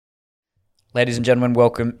Ladies and gentlemen,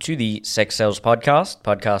 welcome to the Sex Sales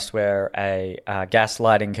podcast where a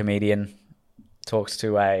gaslighting comedian talks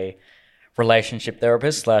to a relationship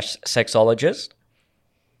therapist / sexologist.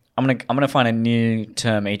 I'm gonna find a new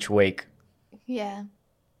term each week. Yeah,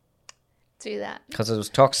 do that. Because it was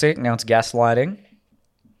toxic, now it's gaslighting.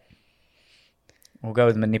 We'll go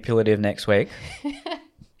with manipulative next week.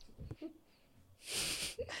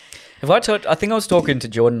 I think I was talking to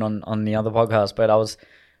Jordan on the other podcast, but I was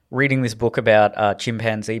reading this book about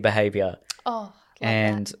chimpanzee behavior. Oh,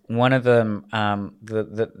 and that. One of them,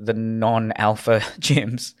 the non-alpha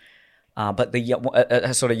chimps, but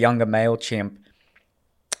a sort of younger male chimp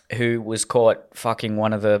who was caught fucking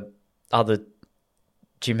one of the other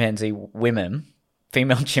chimpanzee women,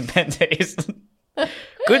 female chimpanzees.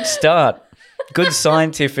 Good start. Good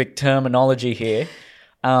scientific terminology here.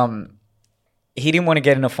 He didn't want to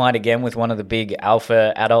get in a fight again with one of the big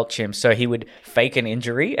alpha adult chimps, so he would fake an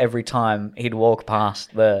injury every time he'd walk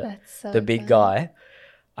past the big guy,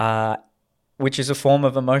 which is a form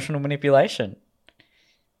of emotional manipulation.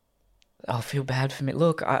 I feel bad for me.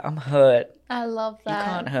 Look, I'm hurt. I love that.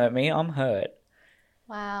 You can't hurt me. I'm hurt.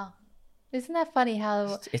 Wow. Isn't that funny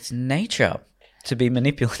how... It's nature to be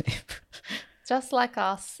manipulative. Just like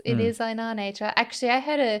us. It is in our nature. Actually, I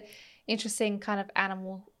heard an interesting kind of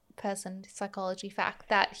animal person psychology fact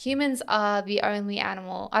that humans are the only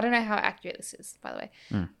animal. I don't know how accurate this is, by the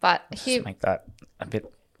way, but let's make that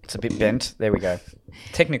it's a bit bent. There we go.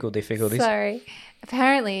 Technical difficulties. Sorry.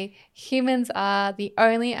 Apparently, humans are the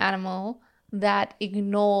only animal that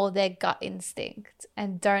ignore their gut instinct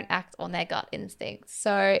and don't act on their gut instinct.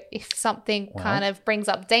 So if something kind of brings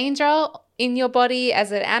up danger in your body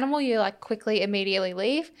as an animal, you like quickly immediately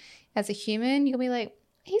leave. As a human, you'll be like,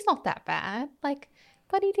 he's not that bad. Like,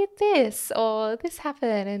 but he did this or this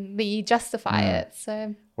happened, and you justify it.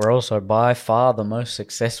 So we're also by far the most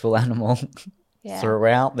successful animal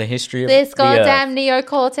throughout the history of this goddamn the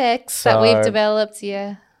neocortex that we've developed.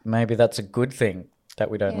 Yeah, maybe that's a good thing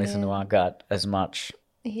that we don't listen to our gut as much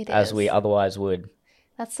as we otherwise would.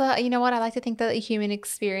 That's you know what, I like to think that the human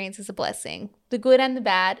experience is a blessing, the good and the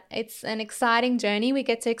bad. It's an exciting journey. We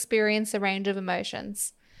get to experience a range of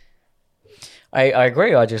emotions. I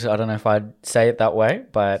agree. I don't know if I'd say it that way,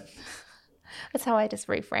 but that's how I just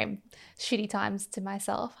reframe shitty times to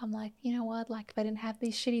myself. I'm like, you know what? Like, if I didn't have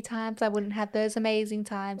these shitty times, I wouldn't have those amazing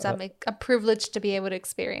times. I'm a privileged to be able to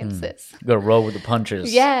experience this. You got to roll with the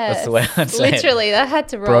punches. Yeah, that's the way I'd say literally, I had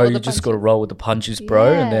to roll. Bro, with the you punches. just got to roll with the punches,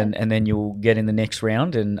 bro, and then you'll get in the next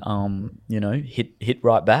round and hit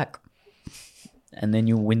right back, and then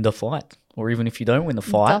you'll win the fight. Or even if you don't win the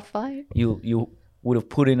fight, you would have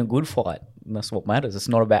put in a good fight. And that's what matters. It's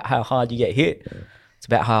not about how hard you get hit. It's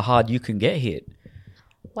about how hard you can get hit.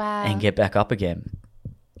 Wow. And get back up again.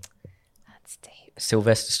 That's deep.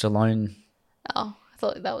 Sylvester Stallone. Oh, I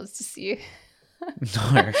thought that was just you. No,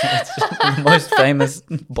 it's the most famous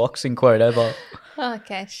boxing quote ever.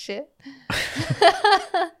 Okay, shit.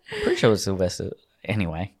 Pretty sure it was Sylvester.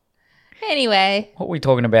 Anyway. What were we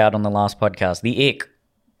talking about on the last podcast? The ick.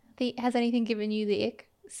 Has anything given you the ick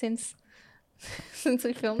since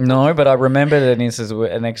we filmed? No, but I remember that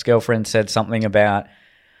an ex-girlfriend said something about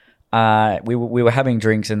we were having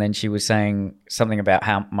drinks, and then she was saying something about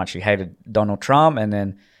how much she hated Donald Trump, and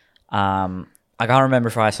then I can't remember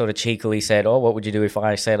if I sort of cheekily said, "Oh, what would you do if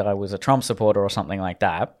I said I was a Trump supporter?" or something like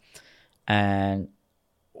that,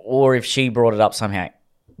 or if she brought it up somehow.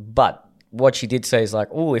 But what she did say is like,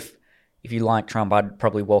 "Oh, if you like Trump, I'd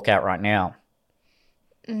probably walk out right now."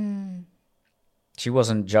 She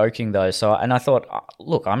wasn't joking though, and I thought,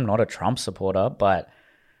 look, I'm not a Trump supporter, but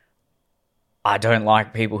I don't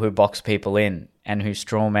like people who box people in and who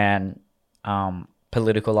strawman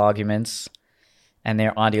political arguments and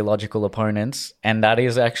their ideological opponents, and that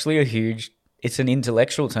is actually it's an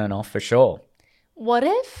intellectual turn-off for sure. What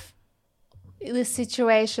if the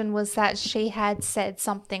situation was that she had said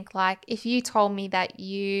something like, if you told me that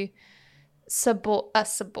you support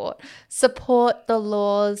the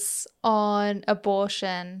laws on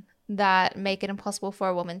abortion that make it impossible for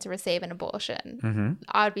a woman to receive an abortion,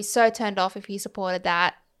 I'd be so turned off if you supported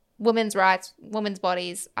that. Women's rights, women's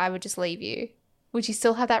bodies, I would just leave you. Would you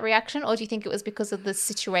still have that reaction, or do you think it was because of the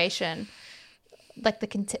situation, like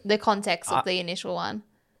the context of the initial one?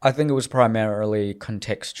 I think it was primarily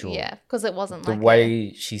contextual. Yeah, because it wasn't the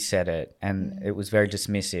way she said it, and it was very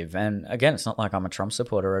dismissive. And again, it's not like I'm a Trump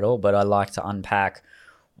supporter at all, but I like to unpack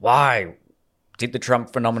why did the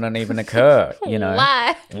Trump phenomenon even occur? You know,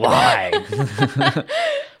 why?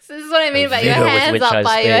 So this is what I mean by your hands up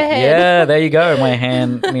by your head. Yeah, there you go. My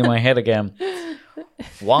hand near my head again.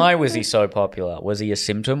 Why was he so popular? Was he a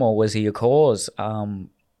symptom or was he a cause?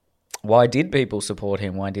 why did people support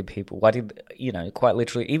him? Why did, quite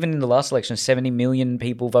literally, even in the last election, 70 million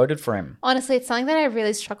people voted for him? Honestly, it's something that I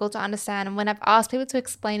really struggle to understand. And when I've asked people to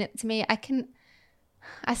explain it to me,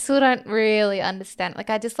 I still don't really understand. Like,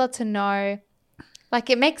 I just love to know, like,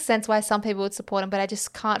 it makes sense why some people would support him, but I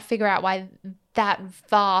just can't figure out why that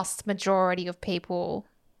vast majority of people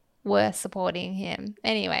were supporting him.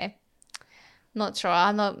 Anyway, not sure.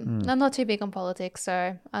 I'm not too big on politics,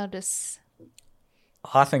 so I'll just...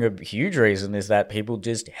 I think a huge reason is that people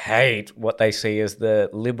just hate what they see as the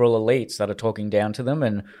liberal elites that are talking down to them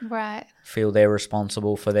and right. feel they're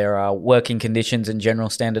responsible for their working conditions and general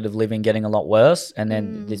standard of living getting a lot worse. And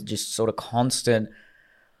then there's just sort of constant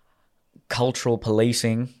cultural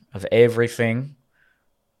policing of everything.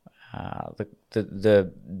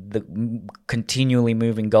 The continually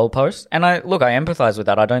moving goalposts. And I empathize with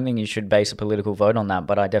that. I don't think you should base a political vote on that,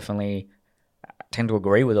 but I definitely tend to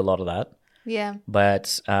agree with a lot of that. Yeah.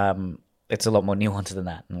 But it's a lot more nuanced than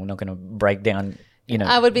that. And we're not going to break down,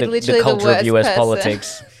 I would be literally the culture the worst of US person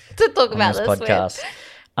politics to talk about this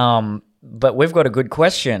podcast. But we've got a good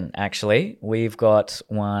question, actually. We've got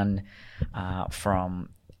one from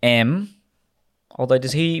M. Although,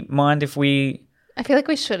 does he mind if we... I feel like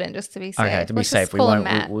we shouldn't, just to be safe. Okay, to be Let's safe. just call him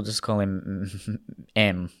Matt. We'll just call him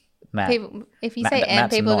M. Matt. If you say M,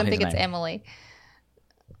 Matt's people are not going to think his it's name. Emily.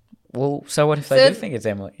 Well, so what if they do think it's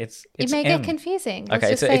Emily? It's It may M. get confusing. Let's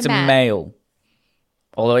Okay, just say it's a Matt. male.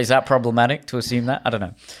 Although, is that problematic to assume that? I don't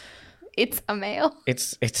know. It's a male.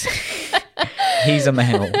 It's he's a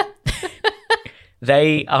male.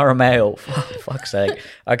 They are a male. For fuck's sake.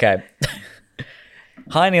 Okay.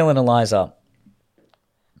 Hi, Neil and Eliza.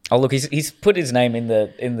 Oh, look, he's put his name in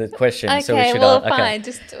the question, Okay, so we should. well, fine,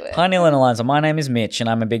 just do it. Hi, Neil and Eliza. My name is Mitch, and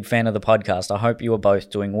I'm a big fan of the podcast. I hope you are both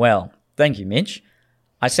doing well. Thank you, Mitch.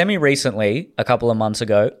 I semi-recently, a couple of months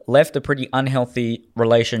ago, left a pretty unhealthy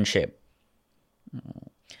relationship.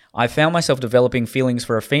 I found myself developing feelings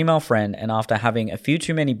for a female friend, and after having a few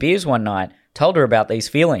too many beers one night, told her about these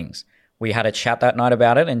feelings. We had a chat that night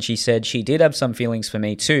about it, and she said she did have some feelings for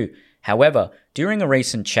me too. However, during a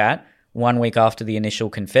recent chat, 1 week after the initial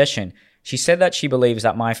confession, she said that she believes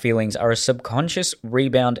that my feelings are a subconscious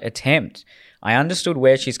rebound attempt. I understood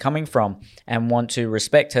where she's coming from and want to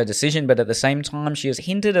respect her decision, but at the same time, she has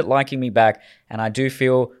hinted at liking me back, and I do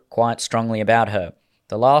feel quite strongly about her.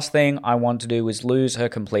 The last thing I want to do is lose her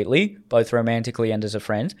completely, both romantically and as a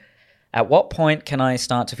friend. At what point can I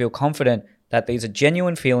start to feel confident that these are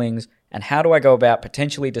genuine feelings, and how do I go about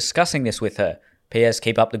potentially discussing this with her? P.S.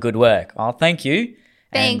 Keep up the good work. Oh, thank you.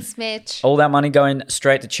 Thanks, Mitch. All that money going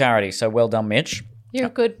straight to charity, so well done, Mitch. You're a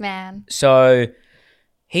good man. So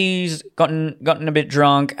he's gotten a bit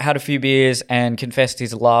drunk, had a few beers, and confessed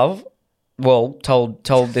his love. Well,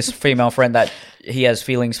 told this female friend that he has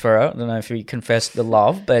feelings for her. I don't know if he confessed the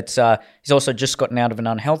love, but he's also just gotten out of an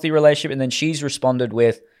unhealthy relationship, and then she's responded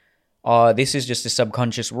with, "Oh, this is just a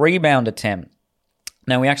subconscious rebound attempt."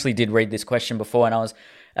 Now, we actually did read this question before, and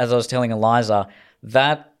as I was telling Eliza,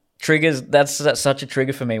 that's such a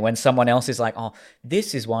trigger for me when someone else is like, "Oh,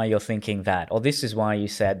 this is why you're thinking that," or "This is why you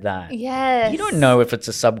said that." Yes. You don't know if it's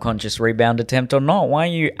a subconscious rebound attempt or not. Why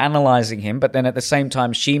are you analyzing him? But then at the same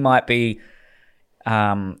time, she might be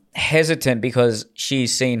hesitant because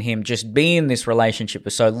she's seen him just be in this relationship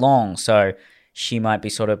for so long. So she might be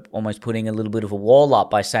sort of almost putting a little bit of a wall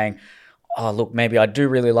up by saying, "Oh, look, maybe I do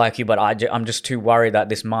really like you, but I'm just too worried that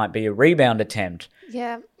this might be a rebound attempt."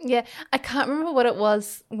 Yeah. I can't remember what it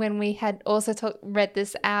was when we had also read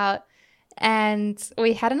this out, and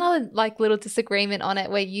we had another little disagreement on it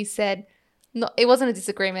where you said, no, it wasn't a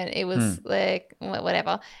disagreement. It was like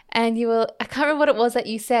whatever. And I can't remember what it was that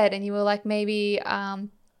you said, and you were like, maybe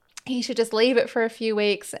he should just leave it for a few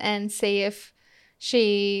weeks and see if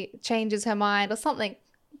she changes her mind or something.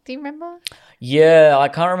 Do you remember? Yeah, I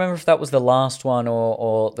can't remember if that was the last one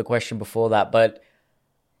or the question before that, but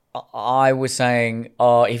I was saying,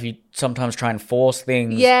 if you sometimes try and force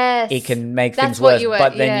things, yes, it can make that's things what worse. You were,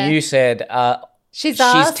 but then you said, she's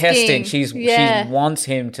testing. She wants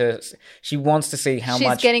she wants to see how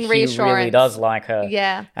much getting he really does like her.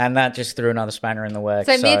 Yeah. And that just threw another spanner in the works.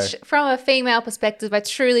 So Mitch, from a female perspective, I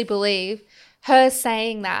truly believe her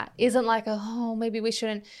saying that isn't like, oh, maybe we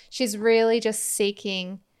shouldn't. She's really just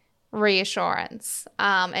seeking reassurance,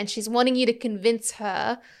 and she's wanting you to convince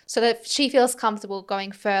her so that she feels comfortable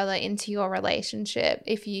going further into your relationship.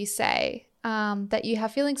 If you say that you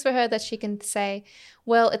have feelings for her, that she can say,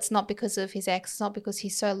 well, it's not because of his ex, it's not because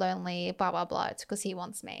he's so lonely, blah blah blah, it's because he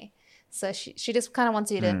wants me. So she just kind of wants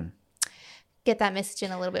you to get that message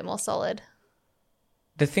in a little bit more solid.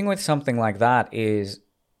 The thing with something like that is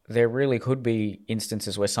there really could be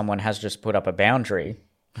instances where someone has just put up a boundary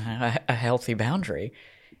a healthy boundary.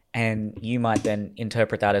 And you might then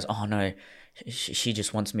interpret that as, oh no, she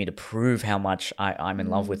just wants me to prove how much I'm in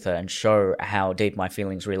love with her and show how deep my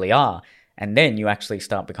feelings really are. And then you actually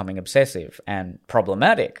start becoming obsessive and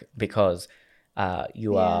problematic because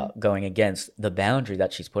you are going against the boundary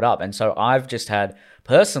that she's put up. And so I've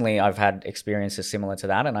had experiences similar to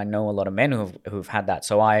that, and I know a lot of men who've had that.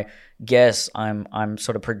 So I guess I'm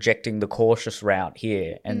sort of projecting the cautious route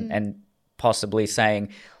here and possibly saying,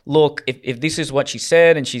 look, if this is what she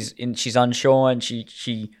said and she's unsure and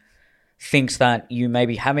she thinks that you may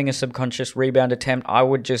be having a subconscious rebound attempt, I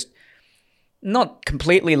would just not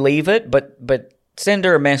completely leave it, but send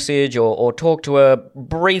her a message or talk to her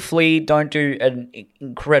briefly. Don't do an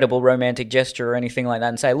incredible romantic gesture or anything like that,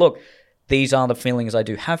 and say, look, these are the feelings I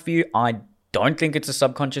do have for you. I don't think it's a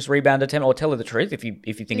subconscious rebound attempt, or tell her the truth. If you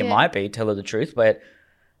think it might be, tell her the truth. But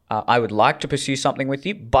I would like to pursue something with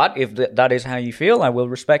you. But if that is how you feel, I will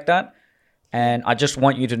respect that. And I just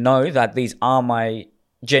want you to know that these are my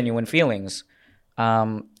genuine feelings.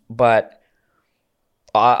 But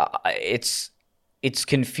it's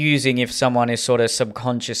confusing if someone is sort of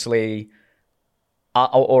subconsciously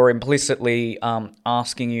or implicitly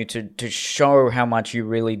asking you to show how much you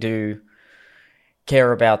really do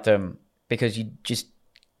care about them, because you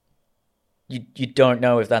don't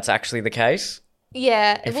know if that's actually the case.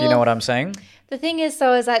 Yeah. If you know what I'm saying. The thing is,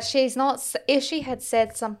 though, is that she's not, if she had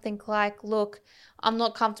said something like, look, I'm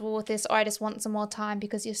not comfortable with this, or I just want some more time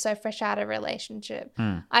because you're so fresh out of a relationship,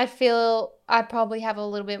 I feel I probably have a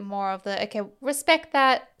little bit more of the, okay, respect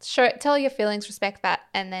that, tell your feelings, respect that,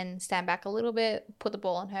 and then stand back a little bit, put the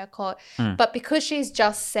ball in her court. But because she's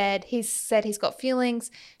just said he's got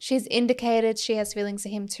feelings, she's indicated she has feelings for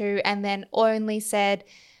him too, and then only said,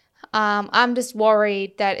 I'm just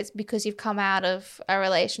worried that it's because you've come out of a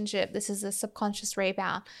relationship. This is a subconscious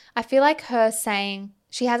rebound. I feel like her saying,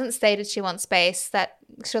 she hasn't stated she wants space, that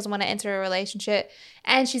she doesn't want to enter a relationship,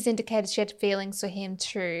 and she's indicated she had feelings for him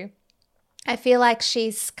too. I feel like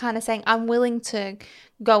she's kind of saying, I'm willing to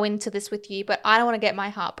go into this with you, but I don't want to get my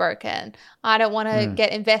heart broken. I don't want to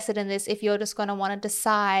get invested in this if you're just going to want to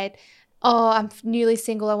decide, oh, I'm newly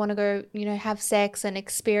single, I want to go, have sex and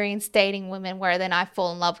experience dating women where then I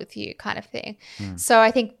fall in love with you, kind of thing. So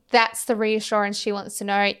I think that's the reassurance she wants to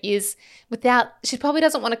know, is she probably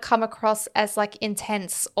doesn't want to come across as like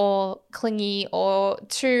intense or clingy or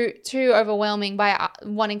too overwhelming by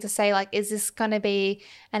wanting to say like, is this going to be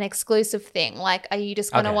an exclusive thing? Like, are you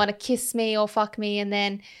just going to want to kiss me or fuck me and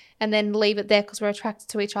then leave it there because we're attracted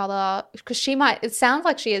to each other? Because it sounds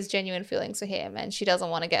like she has genuine feelings for him and she doesn't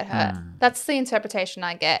want to get hurt. That's the interpretation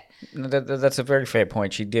I get. That's a very fair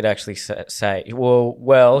point. She did actually say,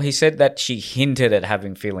 well, he said that she hinted at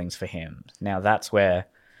having feelings for him. Now that's where...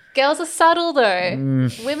 Girls are subtle though.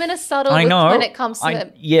 Women are subtle when it comes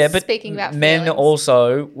to speaking about men feelings.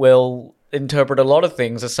 Also will interpret a lot of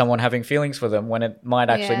things as someone having feelings for them when it might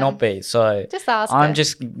actually not be. So just ask her.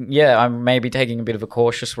 I'm maybe taking a bit of a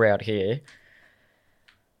cautious route here.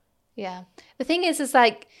 Yeah. The thing is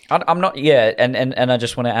like... I'm not, and I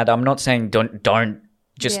just want to add, I'm not saying don't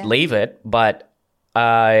just leave it, but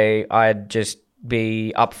I'd just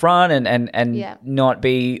be upfront and not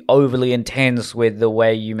be overly intense with the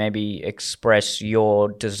way you maybe express your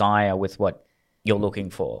desire with what you're looking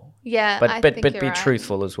for. Yeah, but be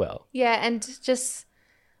truthful as well. Yeah, and just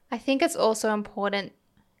I think it's also important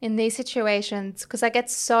in these situations, because I get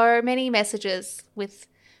so many messages with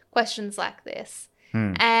questions like this,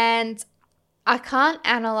 and I can't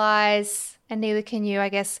analyze, and neither can you, I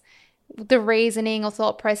guess, the reasoning or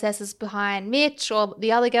thought processes behind Mitch or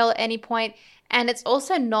the other girl at any point. And it's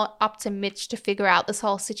also not up to Mitch to figure out this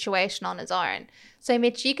whole situation on his own. So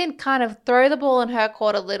Mitch, you can kind of throw the ball in her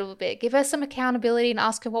court a little bit, give her some accountability and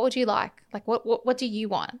ask her, what would you like? Like, what do you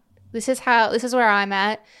want? This is where I'm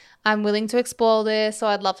at. I'm willing to explore this, so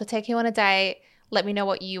I'd love to take you on a date. Let me know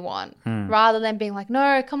what you want. Rather than being like,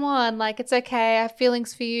 no, come on, like, it's okay. I have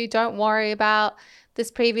feelings for you. Don't worry about this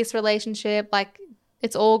previous relationship. Like,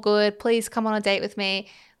 it's all good. Please come on a date with me.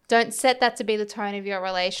 Don't set that to be the tone of your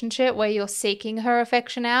relationship where you're seeking her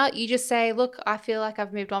affection out. You just say, look, I feel like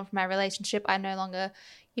I've moved on from my relationship. I no longer,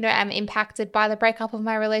 am impacted by the breakup of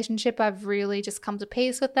my relationship. I've really just come to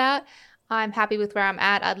peace with that. I'm happy with where I'm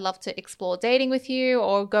at. I'd love to explore dating with you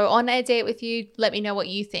or go on a date with you. Let me know what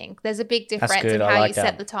you think. There's a big difference in how you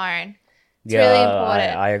set the tone. It's really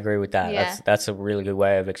important. I agree with that. Yeah. That's a really good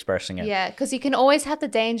way of expressing it. Yeah, because you can always have the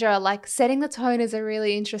danger, like setting the tone is a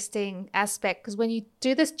really interesting aspect, because when you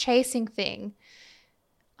do this chasing thing,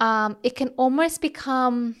 it can almost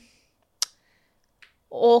become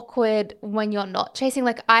awkward when you're not chasing.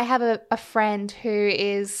 Like I have a friend who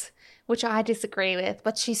is, which I disagree with,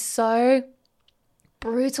 but she's so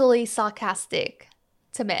brutally sarcastic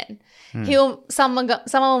to men. Someone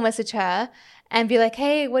will message her and be like,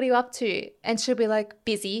 hey, what are you up to? And she'll be like,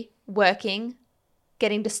 busy, working,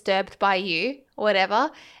 getting disturbed by you, or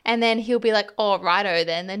whatever. And then he'll be like, oh, righto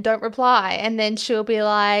then don't reply. And then she'll be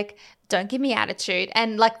like, don't give me attitude.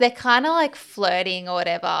 And like they're kind of like flirting or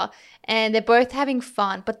whatever. And they're both having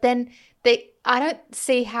fun. But then I don't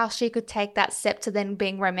see how she could take that step to then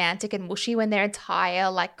being romantic and mushy when their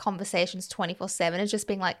entire like conversations 24/7 is just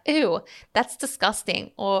being like, ew, that's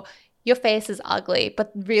disgusting, or your face is ugly,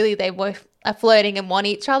 but really they both are flirting and want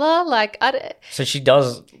each other. Like, so she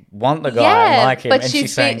does want the guy and like him, but and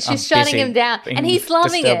she's saying, she's shutting him down, and he's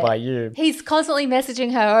loving it. By you. He's constantly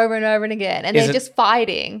messaging her over and over and again, and they're just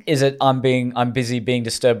fighting. Is it I'm busy being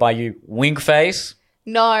disturbed by you? Wink face.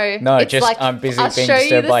 No, it's just like, I'm busy being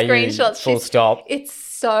disturbed by you. Full stop. It's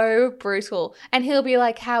so brutal. And he'll be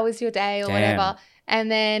like, how was your day, or whatever. And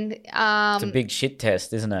then it's a big shit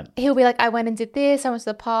test, isn't it? He'll be like, I went and did this. I went to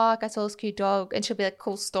the park. I saw this cute dog. And she'll be like,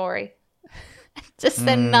 cool story. Just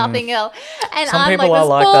then nothing else. And some I'm people like, are this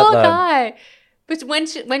like poor that, guy. But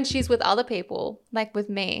when she's with other people, like with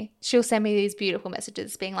me, she'll send me these beautiful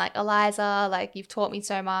messages being like, Eliza, like, you've taught me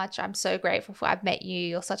so much. I'm so grateful for I've met you.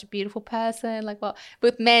 You're such a beautiful person. Like, well,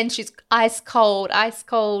 with men, she's ice cold,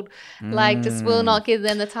 like just will not give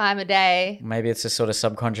them the time of day. Maybe it's a sort of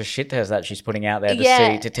subconscious shit test that she's putting out there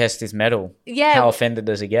to test his mettle. Yeah. How offended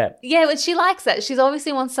does he get? Yeah, but she likes it. She's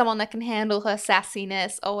obviously wants someone that can handle her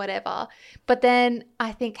sassiness or whatever. But then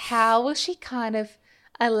I think, how will she kind of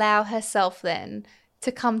allow herself then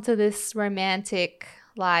to come to this romantic,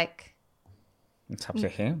 like, it's up to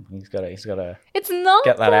him. He's got to it's not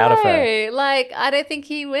get that out of her. Like, I don't think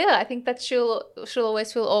he will. I think that she'll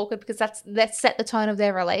always feel awkward because that set the tone of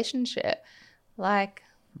their relationship. Like,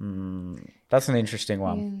 that's an interesting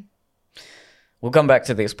one. Yeah. We'll come back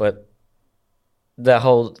to this, but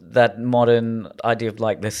that modern idea of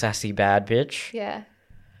like the sassy bad bitch. Yeah.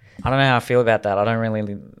 I don't know how I feel about that.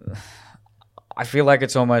 I feel like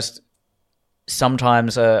it's almost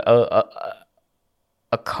sometimes a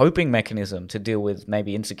coping mechanism to deal with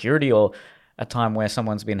maybe insecurity or a time where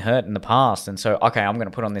someone's been hurt in the past. And so, okay, I'm going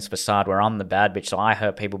to put on this facade where I'm the bad bitch, so I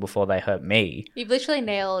hurt people before they hurt me. You've literally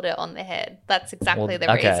nailed it on the head. That's exactly the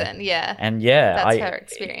reason. Yeah. And yeah. That's her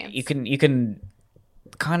experience. You can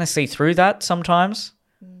kind of see through that sometimes.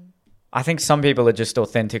 I think some people are just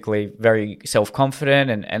authentically very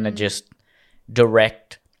self-confident and are just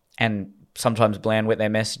direct and sometimes bland with their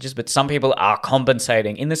messages, but some people are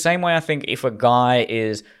compensating in the same way. I think if a guy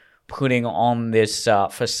is putting on this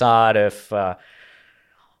facade of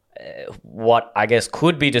what I guess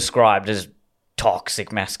could be described as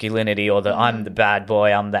toxic masculinity, or I'm the bad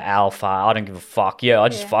boy, I'm the alpha, I don't give a fuck. Yeah, I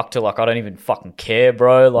just fucked her. Like, I don't even fucking care,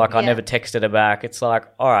 bro. Like, I never texted her back. It's like,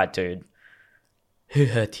 all right, dude, who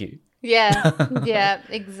hurt you? Yeah,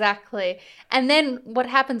 exactly. And then what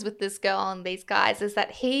happens with this girl and these guys is that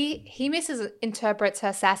he misinterprets her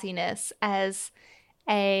sassiness as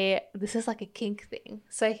this is like a kink thing.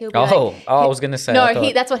 So he'll be I was going to say. No,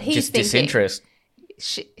 that's what he's just thinking. Disinterest.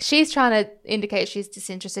 She's trying to indicate she's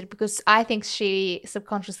disinterested because I think she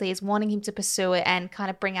subconsciously is wanting him to pursue it and kind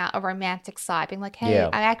of bring out a romantic side, being like, hey,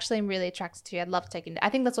 I actually am really attracted to you. I'd love taking it. I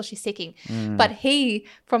think that's what she's seeking. But he,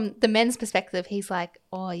 from the men's perspective, he's like,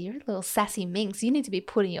 oh, you're a little sassy minx. You need to be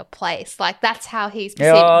put in your place. Like, that's how he's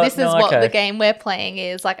perceived. This is what the game we're playing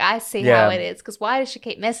is. Like, I see how it is, because why does she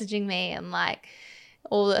keep messaging me and like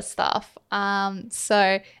all this stuff?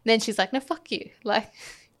 So then she's like, no, fuck you. Like,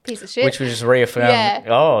 piece of shit. Which was just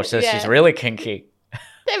reaffirmed. She's really kinky.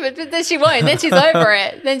 Yeah, but then she won't. Then she's over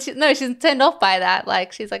it. Then she's turned off by that.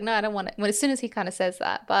 Like, she's like, no, I don't want it. Well, as soon as he kind of says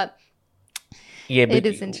that, but it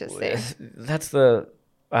is interesting. That's the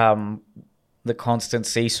constant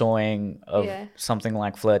seesawing of something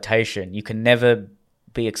like flirtation. You can never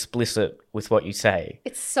be explicit with what you say.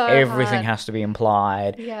 It's so everything hard. has to be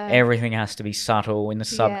implied. Everything has to be subtle in the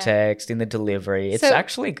subtext, in the delivery. It's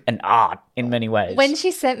actually an art in many ways. When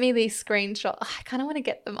she sent me these screenshots, I kind of want to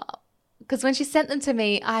get them up, because when she sent them to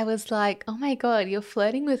me, I was like, oh my God, you're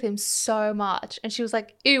flirting with him so much. And she was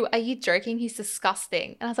like, ew, are you joking? He's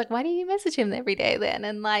disgusting. And I was like, why do you message him every day then?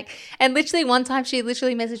 And literally one time she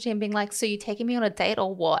literally messaged him being like, so you taking me on a date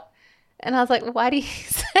or what? And I was like, why do you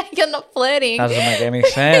say you're not flirting? That doesn't make any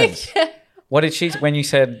sense. What did she, when you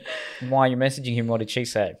said, why are you messaging him, what did she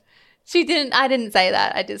say? She didn't, I didn't say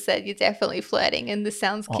that. I just said, you're definitely flirting and this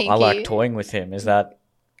sounds kinky. I like toying with him. Is that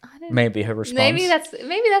maybe her response? Maybe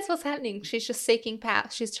that's what's happening. She's just seeking power.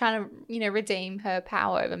 She's trying to, redeem her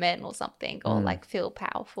power over men or something, or like feel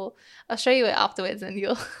powerful. I'll show you it afterwards and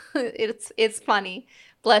you'll, it's funny.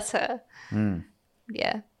 Bless her.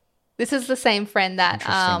 Yeah. This is the same friend that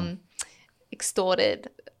extorted,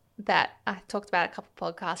 that I talked about a couple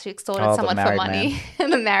of podcasts. She extorted someone for money.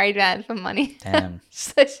 The married man for money. Damn.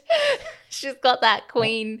 So she's got that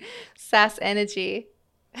queen sass energy.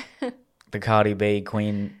 The Cardi B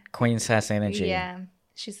queen sass energy. Yeah.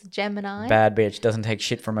 She's a Gemini. Bad bitch, doesn't take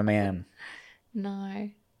shit from a man. No.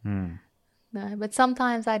 No, but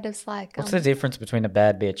sometimes I just like... What's the difference between a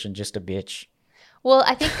bad bitch and just a bitch? Well,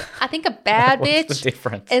 I think a bad What's bitch the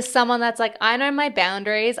difference? is someone that's like, I know my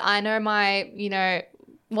boundaries. I know my,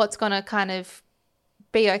 what's going to kind of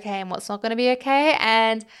be okay and what's not going to be okay.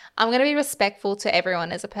 And I'm going to be respectful to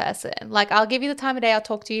everyone as a person. Like, I'll give you the time of day. I'll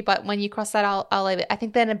talk to you. But when you cross that, I'll leave it. I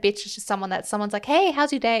think then a bitch is just someone's like, hey,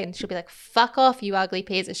 how's your day? And she'll be like, fuck off, you ugly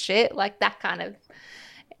piece of shit. Like that kind of.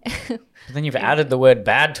 But then you've added the word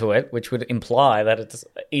bad to it, which would imply that it's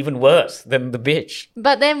even worse than the bitch.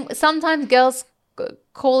 But then sometimes girls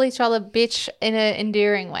call each other bitch in an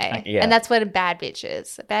endearing way. Yeah. And that's what a bad bitch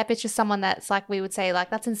is. A bad bitch is someone that's like, we would say like,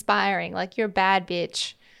 that's inspiring. Like, you're a bad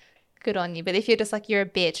bitch. Good on you. But if you're just like, you're a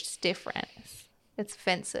bitch, it's different. It's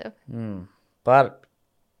offensive. But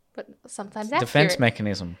sometimes defense accurate.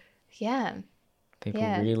 Mechanism. Yeah. People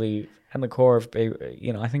really, at the core of,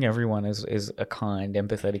 I think everyone is a kind,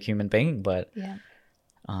 empathetic human being, but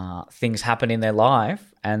things happen in their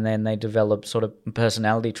life and then they develop sort of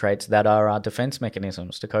personality traits that are our defense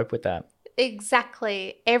mechanisms to cope with that.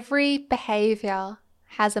 Exactly. Every behavior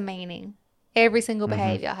has a meaning. Every single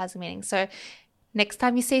behavior has a meaning. So next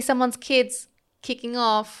time you see someone's kids kicking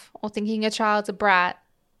off or thinking your child's a brat,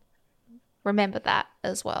 remember that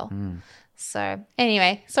as well. So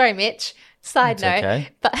anyway, sorry, Mitch. Side note, okay.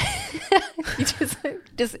 But you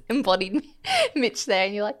just embodied Mitch there,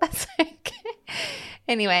 and you're like, that's okay.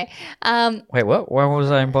 Anyway, wait, what? Where was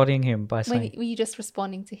I embodying him by saying? were you just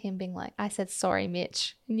responding to him being like, I said sorry,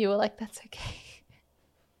 Mitch, and you were like, that's okay.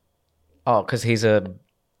 Oh, because he's a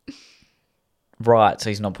right, so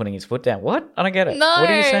he's not putting his foot down. What? I don't get it. No, what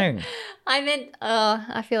are you saying? I meant,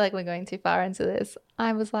 I feel like we're going too far into this.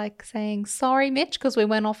 I was like saying sorry, Mitch, because we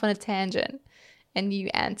went off on a tangent. And you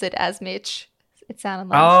answered as Mitch. It sounded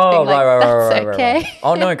like that's okay. Right.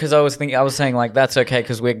 Oh no, because I was saying like that's okay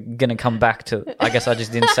because we're gonna come back to. I guess I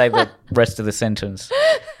just didn't say the rest of the sentence.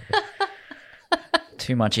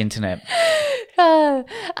 Too much internet.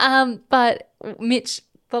 But Mitch,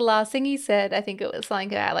 the last thing he said, I think it was something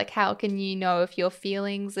about like, how can you know if your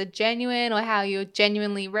feelings are genuine or how you're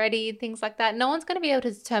genuinely ready, things like that. No one's going to be able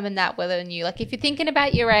to determine that whether than you. Like, if you're thinking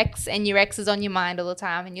about your ex and your ex is on your mind all the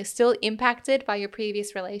time and you're still impacted by your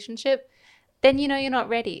previous relationship, then you know you're not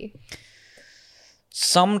ready.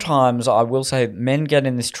 Sometimes I will say men get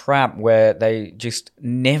in this trap where they just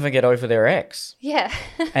never get over their ex. Yeah.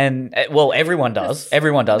 And well, everyone does.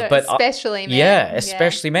 Everyone does. No, but especially men. Yeah,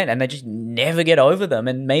 especially men. And they just never get over them.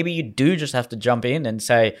 And maybe you do just have to jump in and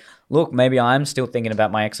say, look, maybe I'm still thinking about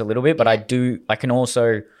my ex a little bit, but I can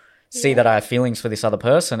also see that I have feelings for this other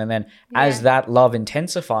person. And then as that love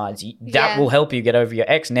intensifies, that will help you get over your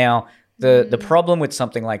ex. Now, the problem with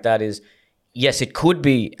something like that is, yes, it could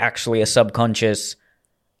be actually a subconscious.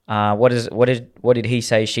 What did he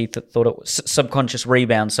say? She thought it was subconscious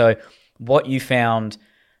rebound. So what you found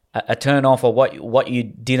a turn off or what you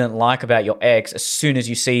didn't like about your ex, as soon as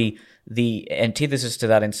you see the antithesis to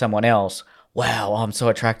that in someone else, wow, I'm so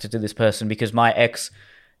attracted to this person because my ex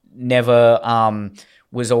never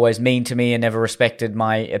was always mean to me and never respected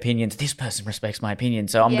my opinions. This person respects my opinion,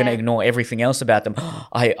 so I'm going to ignore everything else about them.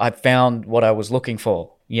 I found what I was looking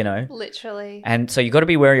for, Literally. And so you got to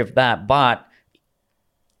be wary of that. But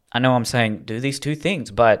I know I'm saying do these two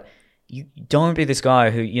things, but you don't be this guy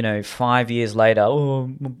who, 5 years later,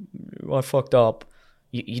 oh, I fucked up.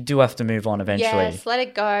 You do have to move on eventually. Yes, let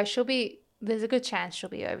it go. There's a good chance she'll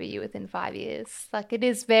be over you within 5 years. Like, it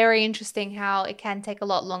is very interesting how it can take a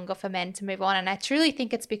lot longer for men to move on. And I truly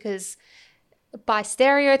think it's because by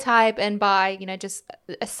stereotype and by, just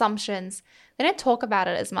assumptions, they don't talk about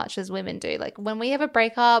it as much as women do. Like, when we have a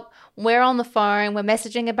breakup, we're on the phone, we're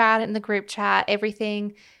messaging about it in the group chat,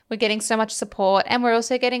 everything. We're getting so much support. And we're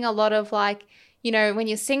also getting a lot of when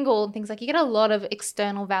you're single and things like, you get a lot of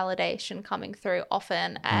external validation coming through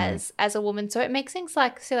often as a woman. So it makes things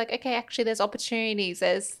okay, actually there's opportunities,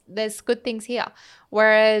 there's good things here.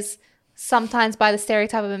 Whereas sometimes by the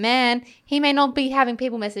stereotype of a man, he may not be having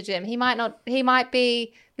people message him. He might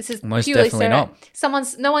be, this is most purely definitely not.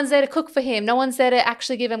 No one's there to cook for him. No one's there to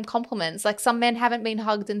actually give him compliments. Like, some men haven't been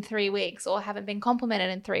hugged in 3 weeks or haven't been complimented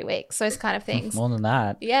in 3 weeks. Those kind of things. More than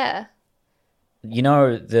that. Yeah.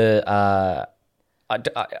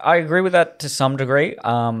 I agree with that to some degree.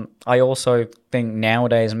 I also think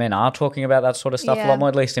nowadays men are talking about that sort of stuff a Yeah. lot more,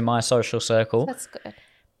 at least in my social circle. That's good.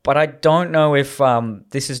 But I don't know if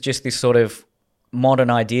this is just this sort of modern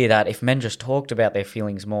idea that if men just talked about their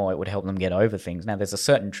feelings more, it would help them get over things. Now, there's a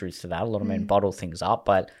certain truth to that. A lot of men bottle things up,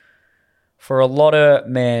 but for a lot of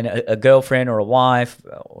men, a girlfriend or a wife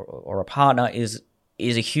or a partner is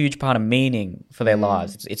a huge part of meaning for their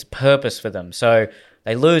lives. It's purpose for them. So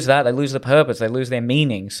they lose that. They lose the purpose. They lose their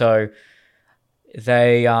meaning. So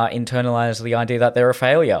they internalize the idea that they're a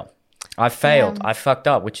failure. I failed. I fucked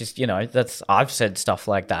up, which is, I've said stuff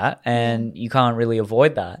like that, and you can't really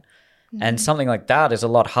avoid that. And something like that is a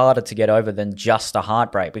lot harder to get over than just a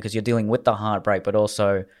heartbreak, because you're dealing with the heartbreak, but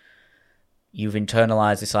also you've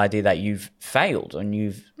internalized this idea that you've failed and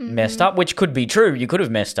you've messed up, which could be true. You could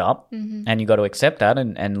have messed up, and you got to accept that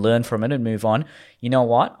and learn from it and move on. You know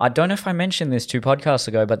what? I don't know if I mentioned this 2 podcasts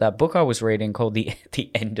ago, but that book I was reading called The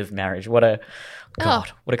End of Marriage. What a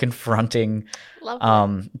confronting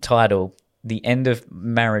title. The End of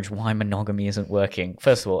Marriage, Why Monogamy Isn't Working.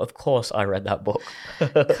 First of all, of course I read that book.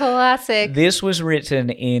 Classic. This was written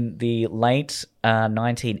in the late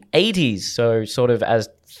 1980s, so sort of as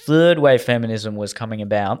third wave feminism was coming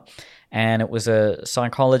about, and it was a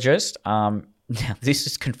psychologist. Now, this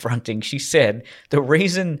is confronting. She said the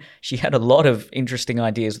reason, she had a lot of interesting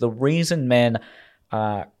ideas, the reason men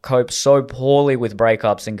cope so poorly with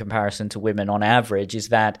breakups in comparison to women on average is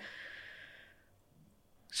that,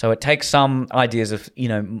 so it takes some ideas of,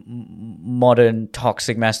 modern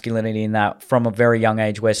toxic masculinity in that from a very young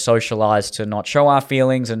age we're socialized to not show our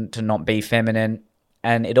feelings and to not be feminine.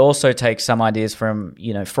 And it also takes some ideas from,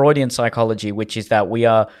 Freudian psychology, which is that we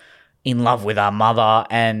are in love with our mother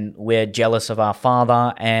and we're jealous of our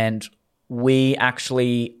father, and we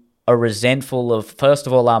actually are resentful of, first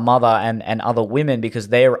of all, our mother and other women, because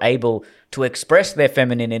they're able to express their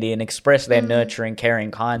femininity and express their nurturing,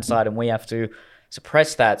 caring, kind side, and we have to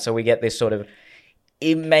suppress that. So we get this sort of,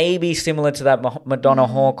 it may be similar to that Madonna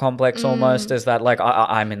whore complex almost, as that, like,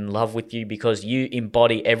 I'm in love with you because you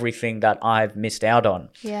embody everything that I've missed out on.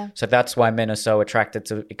 Yeah. So that's why men are so attracted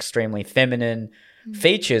to extremely feminine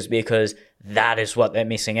features, because that is what they're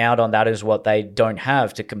missing out on. That is what they don't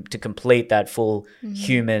have to complete that full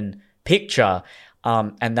human picture.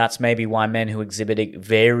 And that's maybe why men who exhibit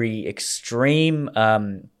very extreme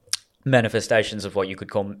manifestations of what you could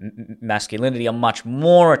call masculinity are much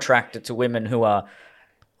more attracted to women who are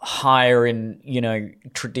higher in,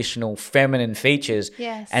 traditional feminine features.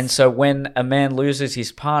 Yes. And so when a man loses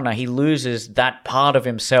his partner, he loses that part of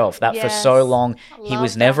himself that for Yes. so long he Love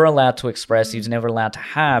was that. never allowed to express, he was never allowed to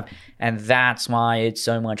have. And that's why it's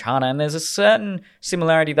so much harder. And there's a certain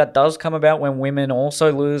similarity that does come about when women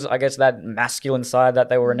also lose, I guess, that masculine side that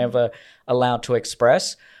they were never allowed to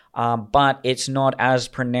express. But it's not as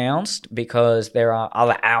pronounced because there are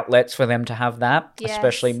other outlets for them to have that, Yes.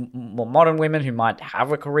 especially more modern women who might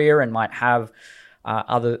have a career and might have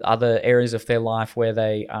other areas of their life where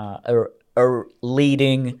they are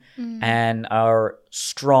leading and are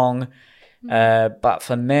strong. But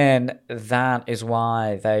for men, that is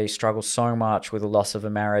why they struggle so much with the loss of a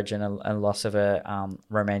marriage and a loss of a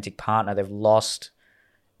romantic partner. They've lost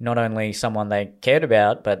not only someone they cared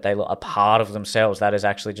about, but they a part of themselves that is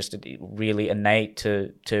actually just really innate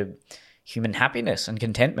to human happiness and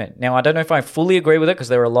contentment. Now, I don't know if I fully agree with it, because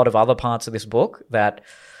there are a lot of other parts of this book that,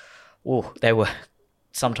 they were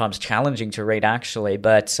sometimes challenging to read actually,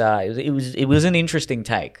 but it was an interesting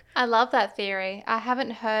take. I love that theory. I haven't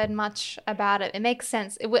heard much about it. It makes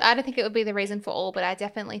sense. I don't think it would be the reason for all, but I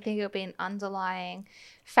definitely think it would be an underlying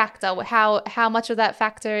factor. How much of that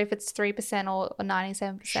factor, if it's 3% or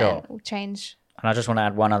 97%, Sure. will change? And I just want to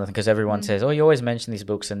add one other thing, because everyone says, you always mention these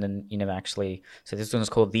books, and then you never actually. So this one's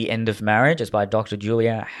called The End of Marriage. It's by Dr.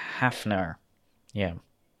 Julia Hafner. Yeah.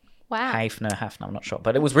 Wow. Hafner, I'm not sure.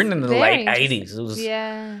 But it was written in the Very late 80s. It was.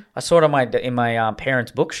 Yeah. I saw it in my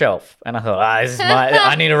parents' bookshelf, and I thought, this is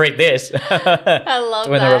I need to read this. I love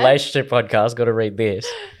When that. the relationship podcast, got to read this.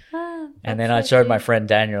 And then I so showed my cute. friend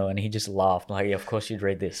Daniel, and he just laughed. Like, yeah, of course you'd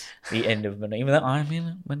read this. The end of it. Even though I'm in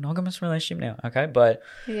a monogamous relationship now. Okay, but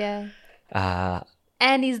Yeah. uh,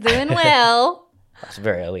 And he's doing well. it's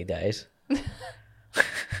very early days.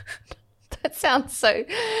 That sounds so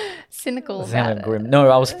cynical It about sounded it. grim. No,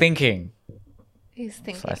 I was thinking. He's So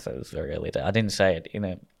thinking. I thought it was very early days. I didn't say it in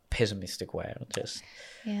a pessimistic way. I just,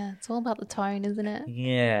 Yeah, it's all about the tone, isn't it?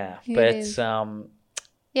 yeah. It But is.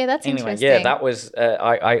 Yeah, that's anyway, interesting. yeah, that was.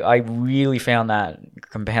 I really found that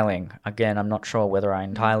compelling. Again, I'm not sure whether I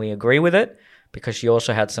entirely agree with it, because she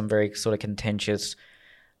also had some very sort of contentious,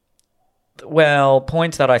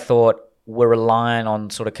 points that I thought we're relying on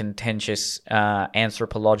sort of contentious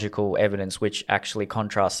anthropological evidence, which actually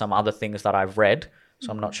contrasts some other things that I've read.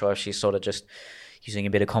 So I'm not sure if she's sort of just using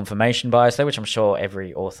a bit of confirmation bias there, which I'm sure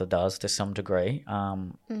every author does to some degree.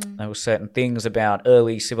 There were certain things about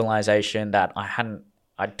early civilization that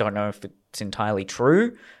I don't know if it's entirely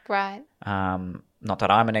true. Right. Not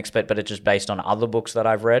that I'm an expert, but it's just based on other books that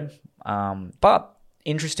I've read. But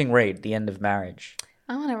interesting read, The End of Marriage.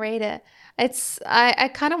 I want to read it.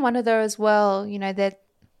 I kind of wonder though as well, that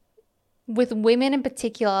with women in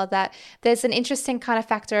particular, that there's an interesting kind of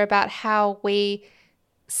factor about how we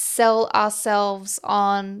sell ourselves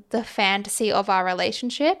on the fantasy of our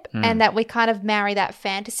relationship, and that we kind of marry that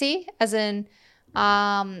fantasy, as in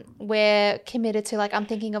we're committed to, like, I'm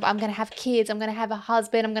thinking of, I'm going to have kids, I'm going to have a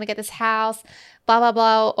husband, I'm going to get this house, blah, blah,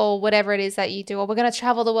 blah, or whatever it is that you do, or we're going to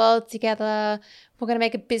travel the world together, we're going to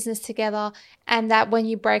make a business together. And that when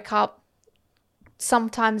you break up,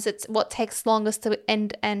 sometimes it's what takes longest to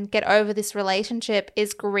end and get over this relationship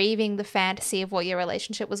is grieving the fantasy of what your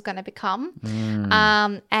relationship was going to become.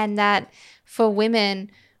 And that for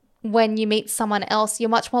women, when you meet someone else, you're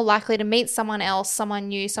much more likely to meet someone else, someone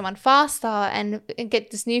new, someone faster, and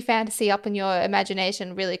get this new fantasy up in your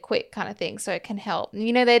imagination really quick, kind of thing. So it can help.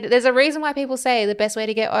 There's a reason why people say the best way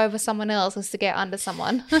to get over someone else is to get under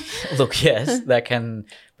someone. Look, yes, that can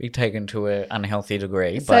be taken to an unhealthy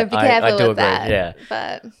degree, So but be careful I do with agree. that. Yeah.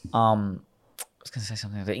 But I was going to say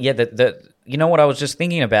something. What I was just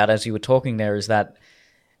thinking about as you were talking there is that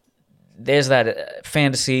there's that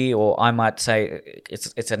fantasy, or I might say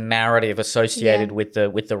it's a narrative associated with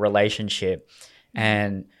the relationship.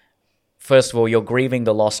 And first of all, you're grieving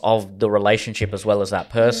the loss of the relationship as well as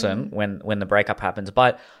that person when the breakup happens.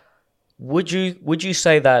 But would you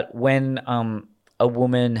say that when a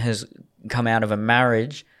woman has come out of a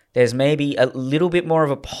marriage, there's maybe a little bit more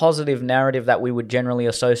of a positive narrative that we would generally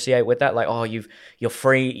associate with that? Like, oh, you're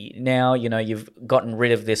free now, you've gotten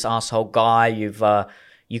rid of this asshole guy,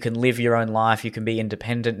 you can live your own life, you can be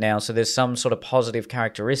independent now. So there's some sort of positive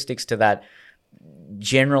characteristics to that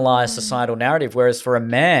generalized societal narrative. Whereas for a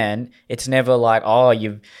man, it's never like, oh,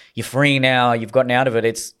 you're free now, you've gotten out of it.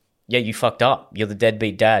 It's, yeah, you fucked up. You're the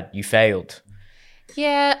deadbeat dad. You failed.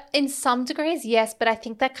 yeah, in some degrees, yes. But I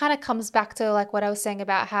think that kind of comes back to like what I was saying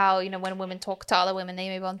about how, when women talk to other women, they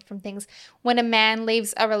move on from things. When a man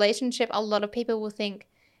leaves a relationship, a lot of people will think,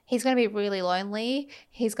 he's going to be really lonely.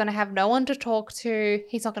 He's going to have no one to talk to.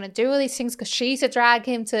 He's not going to do all these things because she used to drag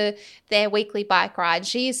him to their weekly bike ride.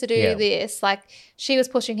 She used to do this. Like, she was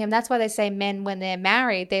pushing him. That's why they say men, when they're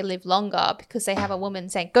married, they live longer, because they have a woman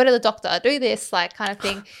saying, go to the doctor, do this, like, kind of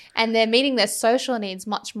thing. And they're meeting their social needs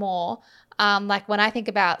much more. Like when I think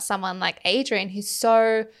about someone like Adrian, who's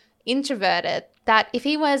so introverted, that if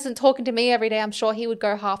he wasn't talking to me every day, I'm sure he would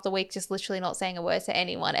go half the week just literally not saying a word to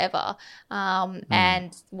anyone ever.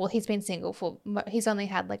 And well, he's been single he's only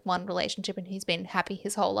had like one relationship and he's been happy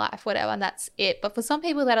his whole life, whatever, and that's it. But for some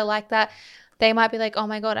people that are like that, they might be like, oh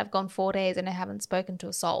my God, I've gone 4 days and I haven't spoken to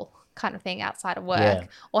a soul, kind of thing, outside of work,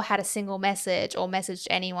 or had a single message or messaged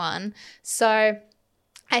anyone. So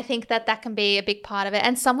I think that can be a big part of it.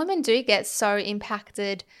 And some women do get so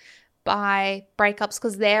impacted by breakups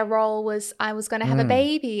because their role was, I was going to have a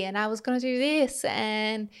baby and I was going to do this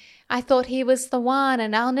and I thought he was the one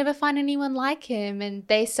and I'll never find anyone like him. And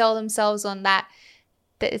they sell themselves on that.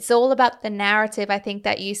 It's all about the narrative, I think,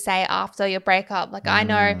 that you say after your breakup. Like, I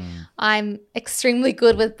know I'm extremely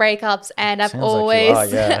good with breakups, and I've always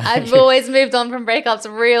I've always moved on from breakups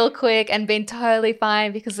real quick and been totally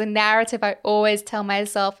fine, because the narrative I always tell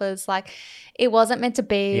myself is like, it wasn't meant to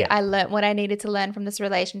be. Yeah. I learned what I needed to learn from this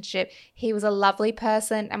relationship. He was a lovely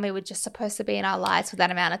person and we were just supposed to be in our lives for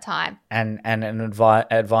that amount of time. And an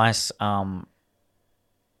advice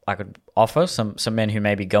I could offer some men who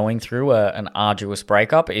may be going through an arduous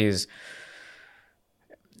breakup is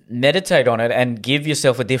meditate on it and give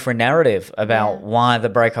yourself a different narrative about why the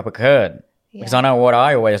breakup occurred. Yeah. Because I know what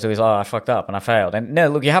I always do is, I fucked up and I failed. And no,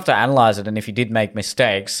 look, you have to analyze it. And if you did make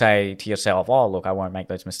mistakes, say to yourself, oh, look, I won't make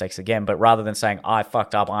those mistakes again. But rather than saying, I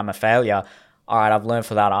fucked up, I'm a failure, all right, I've learned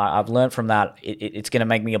from that. I've learned from that. It's going to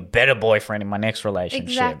make me a better boyfriend in my next relationship.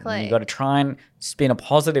 Exactly. You've got to try and spin a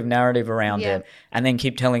positive narrative around it and then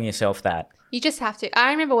keep telling yourself that. You just have to.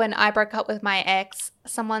 I remember when I broke up with my ex,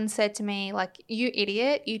 someone said to me, like, you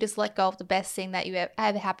idiot, you just let go of the best thing that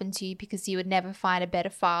ever happened to you because you would never find a better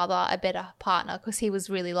father, a better partner, because he was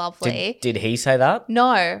really lovely. Did he say that?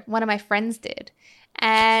 No, one of my friends did.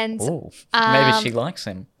 And maybe she likes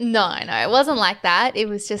him. No, it wasn't like that. It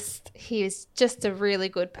was just, he was just a really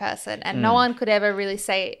good person, and no one could ever really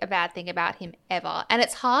say a bad thing about him ever. And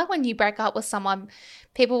it's hard when you break up with someone,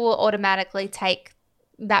 people will automatically take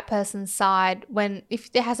that person's side when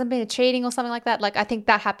if there hasn't been a cheating or something like that. Like I think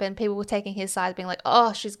that happened. People were taking his side, being like,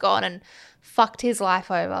 "Oh, she's gone and fucked his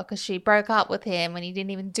life over because she broke up with him and he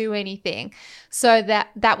didn't even do anything." So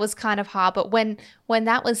that was kind of hard. But when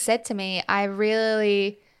that was said to me, I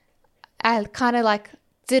kind of like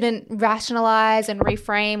didn't rationalize and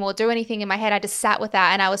reframe or do anything in my head. I just sat with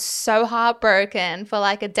that and I was so heartbroken for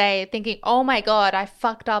like a day thinking, oh my God, I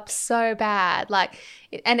fucked up so bad. Like,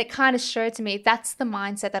 and it kind of showed to me that's the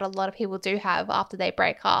mindset that a lot of people do have after they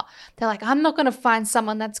break up. They're like, I'm not going to find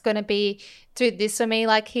someone that's going to do this for me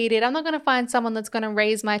like he did. I'm not going to find someone that's going to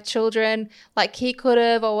raise my children like he could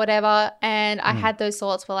have or whatever. And I had those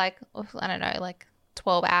thoughts for like, I don't know, like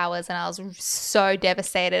 12 hours and I was so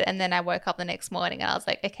devastated. And then I woke up the next morning and I was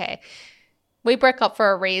like, okay, we broke up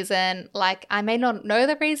for a reason. Like I may not know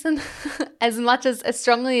the reason as much as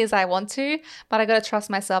strongly as I want to, but I got to trust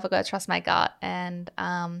myself. I got to trust my gut. And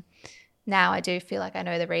now I do feel like I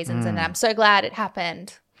know the reasons and I'm so glad it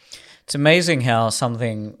happened. It's amazing how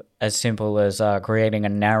something as simple as creating a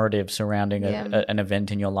narrative surrounding an event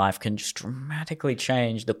in your life can just dramatically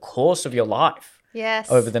change the course of your life. Yes.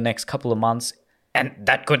 Over the next couple of months. And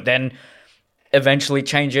that could then eventually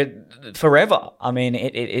change it forever. I mean,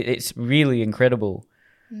 it's really incredible.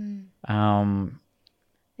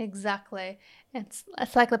 Exactly. It's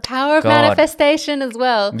like the power of manifestation as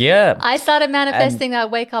well. Yeah. I started manifesting. I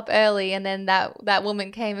wake up early, and then that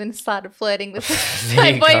woman came and started flirting with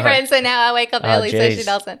my boyfriend. So now I wake up early, so she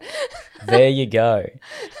doesn't. There you go.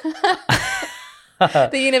 The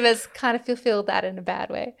universe kind of fulfilled that in a bad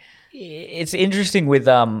way. It's interesting with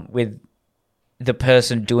the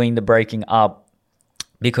person doing the breaking up,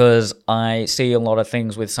 because I see a lot of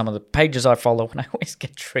things with some of the pages I follow and I always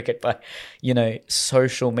get triggered by,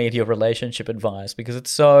 social media relationship advice because it's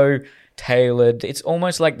so tailored. It's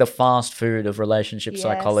almost like the fast food of relationship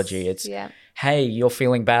psychology. It's, hey, you're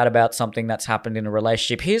feeling bad about something that's happened in a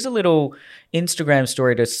relationship. Here's a little Instagram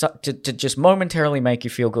story to just momentarily make you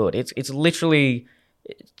feel good. It's literally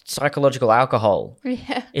psychological alcohol.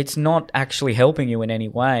 Yeah. It's not actually helping you in any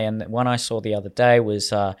way. And one I saw the other day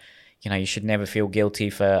was, you should never feel guilty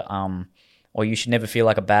for, or you should never feel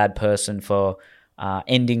like a bad person for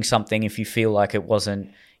ending something if you feel like it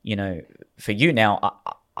wasn't, for you. Now,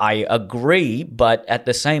 I agree, but at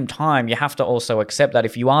the same time, you have to also accept that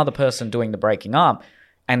if you are the person doing the breaking up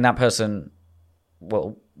and that person,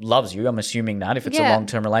 loves you, I'm assuming that if it's a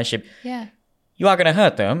long-term relationship, you are going to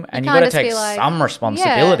hurt them, and you've got to take some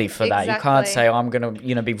responsibility for that. You can't say, I'm going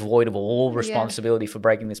to, be void of all responsibility for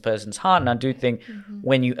breaking this person's heart. And I do think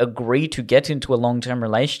when you agree to get into a long-term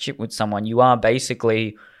relationship with someone, you are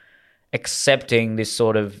basically accepting this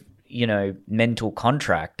sort of, mental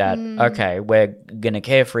contract that, okay, we're going to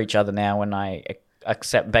care for each other now, and I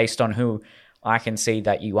accept based on who I can see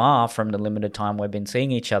that you are from the limited time we've been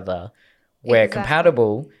seeing each other, we're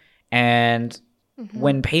compatible. And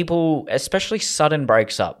when people, especially sudden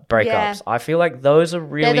breakups, I feel like those are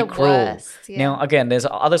really cruel. Worst, Now, again, there's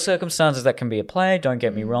other circumstances that can be at play, don't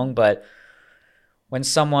get me wrong, but when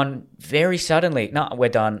someone very suddenly, no, we're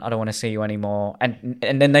done, I don't want to see you anymore, and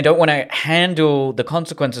then they don't want to handle the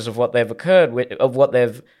consequences of what they've of what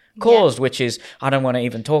they've caused, which is, I don't want to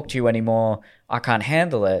even talk to you anymore, I can't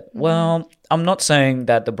handle it. Well, I'm not saying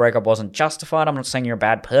that the breakup wasn't justified, I'm not saying you're a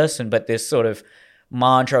bad person, but this sort of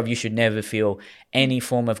mantra of you should never feel any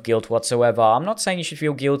form of guilt whatsoever. I'm not saying you should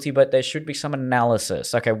feel guilty, but there should be some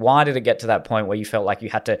analysis. Okay, why did it get to that point where you felt like you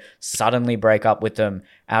had to suddenly break up with them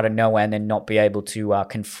out of nowhere and then not be able to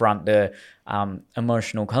confront the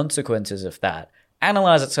emotional consequences of that?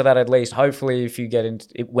 Analyze it so that at least, hopefully, if you get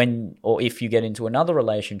into another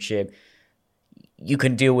relationship, you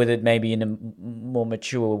can deal with it maybe in a more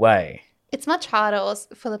mature way. It's much harder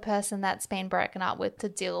for the person that's been broken up with to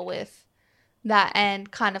deal with that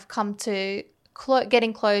and kind of come to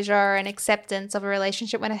getting closure and acceptance of a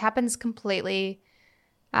relationship when it happens completely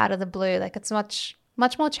out of the blue. Like it's much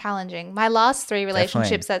more challenging. My last 3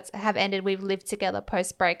 relationships that have ended, we've lived together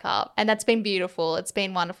post breakup, and that's been beautiful. It's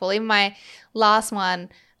been wonderful. Even my last one,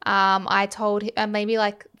 I told him maybe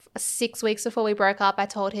like 6 weeks before we broke up, I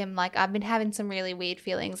told him like, I've been having some really weird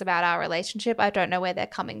feelings about our relationship. I don't know where they're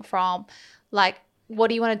coming from. Like, what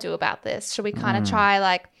do you want to do about this? Should we kind of try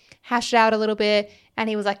like hash it out a little bit? And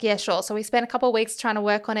he was like, yeah, sure. So we spent a couple of weeks trying to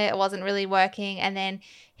work on it. It wasn't really working. And then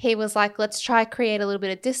he was like, let's try create a little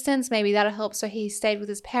bit of distance. Maybe that'll help. So he stayed with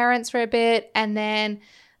his parents for a bit. And then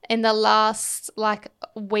in the last like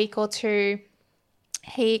week or two,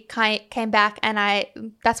 he came back, and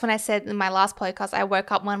that's when I said in my last podcast, I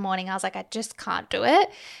woke up one morning, I was like, I just can't do it.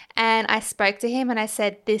 And I spoke to him and I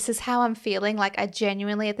said, this is how I'm feeling. Like, I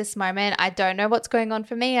genuinely at this moment, I don't know what's going on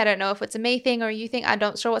for me. I don't know if it's a me thing or a you thing. I'm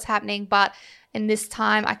not sure what's happening, but in this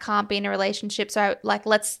time I can't be in a relationship. So like,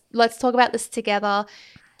 let's talk about this together.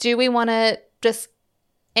 Do we want to just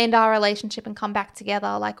end our relationship and come back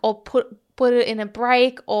together? Like, or put it in a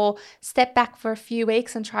break or step back for a few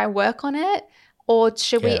weeks and try work on it? Or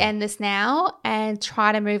should we end this now and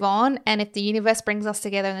try to move on? And if the universe brings us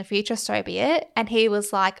together in the future, so be it. And he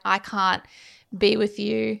was like, I can't be with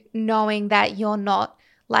you knowing that you're not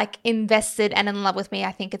like invested and in love with me.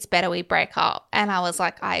 I think it's better we break up. And I was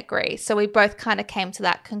like, I agree. So we both kind of came to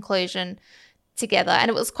that conclusion together. And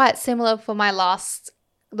it was quite similar for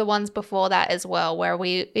the ones before that as well, where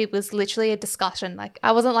it was literally a discussion. Like,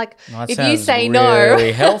 I wasn't like, if you say no,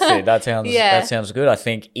 really healthy. That sounds good. I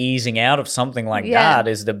think easing out of something like that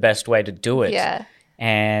is the best way to do it. Yeah.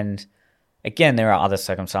 And again, there are other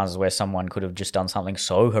circumstances where someone could have just done something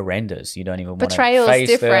so horrendous you don't even want to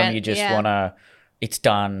face them. You just want to, it's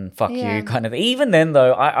done, fuck you kind of. Even then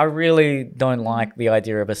though, I really don't like the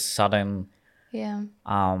idea of a sudden,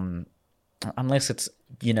 unless it's,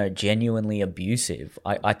 genuinely abusive.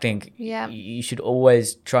 I think you should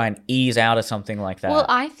always try and ease out of something like that. Well,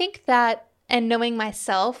 I think that, and knowing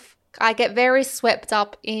myself, I get very swept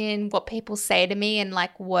up in what people say to me and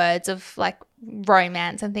like words of like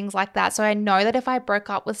romance and things like that. So I know that if I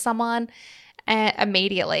broke up with someone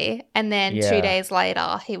immediately and then 2 days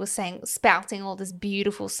later he was spouting all this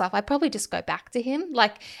beautiful stuff, I'd probably just go back to him.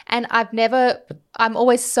 Like, and I'm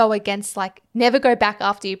always so against like, never go back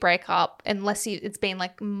after you break up unless it's been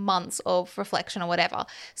like months of reflection or whatever.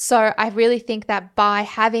 So I really think that by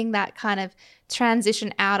having that kind of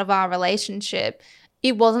transition out of our relationship,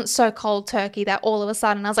 it wasn't so cold turkey that all of a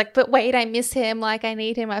sudden I was like, but wait, I miss him. Like, I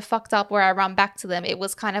need him. I fucked up, where I run back to them. It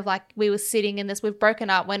was kind of like we were sitting in this, we've broken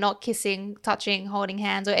up. We're not kissing, touching, holding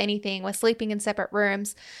hands or anything. We're sleeping in separate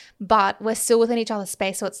rooms, but we're still within each other's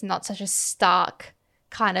space. So it's not such a stark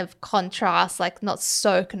kind of contrast, like not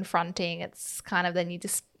so confronting. It's kind of, then you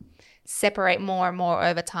just separate more and more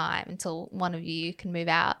over time until one of you can move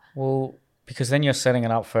out. Well, because then you're setting it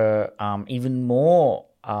up for even more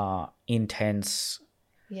intense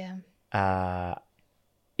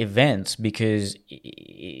events, because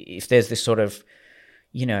if there's this sort of,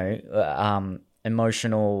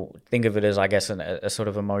 emotional, think of it as, I guess, a sort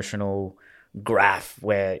of emotional graph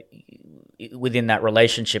where within that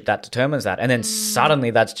relationship that determines that, and then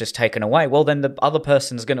suddenly that's just taken away, well, then the other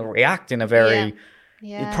person's going to react in a very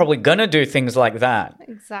you're probably going to do things like that.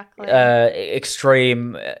 Exactly.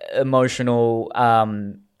 Extreme emotional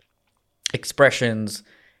expressions.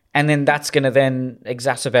 And then that's going to then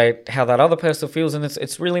exacerbate how that other person feels, and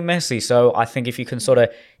it's really messy. So I think if you can sort of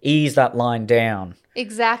ease that line down.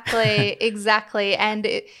 Exactly. And,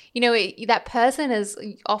 that person is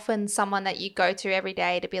often someone that you go to every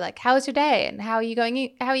day to be like, how was your day? And how are you going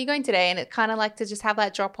today? And it kind of like to just have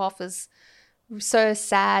that drop off is so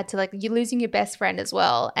sad, to like, you're losing your best friend as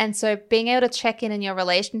well. And so being able to check in your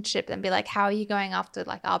relationship and be like, how are you going after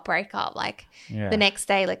like our breakup? Like the next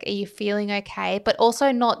day, like, are you feeling okay? But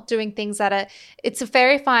also not doing things it's a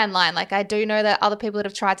very fine line. Like, I do know that other people that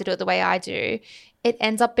have tried to do it the way I do, it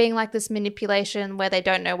ends up being like this manipulation where they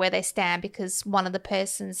don't know where they stand, because one of the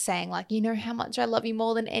person's saying like, you know how much I love you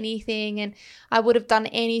more than anything, and I would have done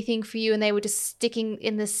anything for you. And they were just sticking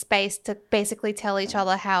in this space to basically tell each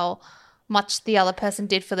other how much the other person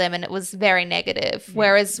did for them, and it was very negative.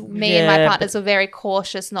 Whereas me and my partners were very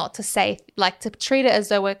cautious not to say, like, to treat it as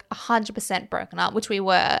though we're 100% broken up, which we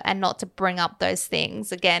were, and not to bring up those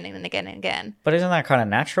things again and again and again. But isn't that kind of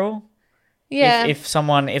natural? Yeah. If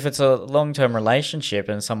it's a long-term relationship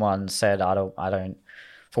and someone said, I don't,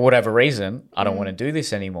 for whatever reason, I don't want to do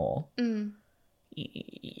this anymore.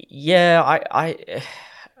 Yeah, I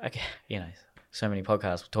so many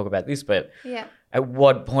podcasts talk about this, but at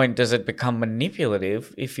what point does it become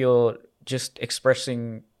manipulative if you're just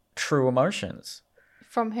expressing true emotions?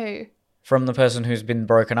 From who? From the person who's been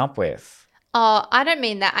broken up with. Oh, I don't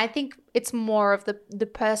mean that. I think it's more of the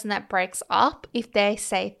person that breaks up. If they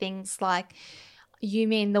say things like, you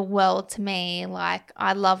mean the world to me, like,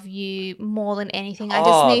 I love you more than anything. I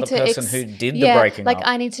just need the person who did the breaking like, up.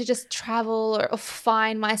 I need to just travel or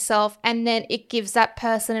find myself. And then it gives that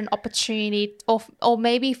person an opportunity, or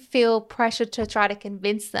maybe feel pressure to try to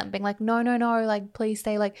convince them, being like, no, like, please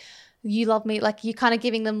stay. Like, you love me. Like, you're kind of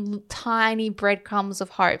giving them tiny breadcrumbs of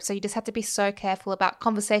hope. So you just have to be so careful about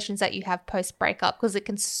conversations that you have post breakup, because it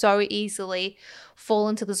can so easily fall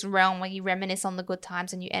into this realm where you reminisce on the good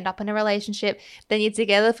times and you end up in a relationship. Then you're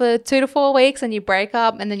together for 2 to 4 weeks and you break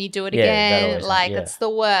up, and then you do it Yeah, that again. always Like, happens, yeah. it's the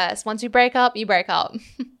worst. Once you break up, you break up.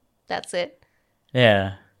 That's it.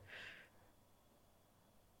 Yeah.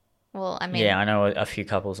 Well, I mean, Yeah, I know a few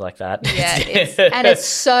couples like that. yeah, it's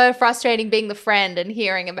so frustrating being the friend and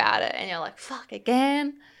hearing about it, and you're like, fuck,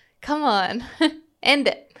 again? Come on. End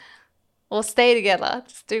it. Or stay together.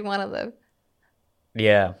 Just do one of them.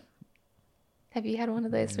 Yeah. Have you had one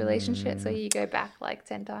of those relationships where you go back like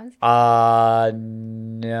 10 times?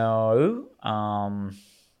 No. I'm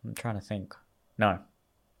trying to think. No.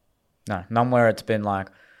 None where it's been like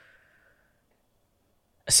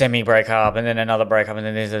a semi breakup and then another breakup and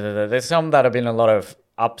then there's some that have been a lot of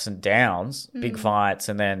ups and downs, big fights,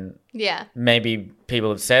 and then Yeah. maybe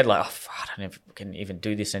people have said like, oh, I don't know if we can even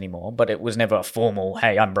do this anymore, but it was never a formal,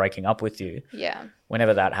 hey, I'm breaking up with you. Yeah.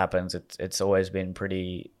 Whenever that happens, it's always been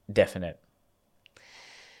pretty definite.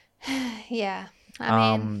 Yeah.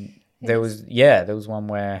 I mean, There was one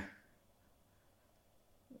where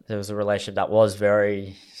there was a relationship that was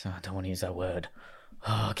very, I don't want to use that word.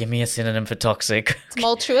 Oh, give me a synonym for toxic.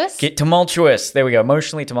 tumultuous. Tumultuous. There we go.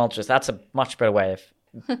 Emotionally tumultuous. That's a much better way of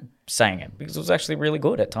saying it, because it was actually really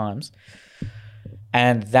good at times.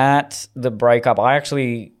 And the breakup, I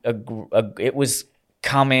actually, it was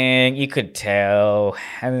coming. You could tell.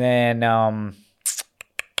 And then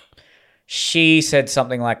she said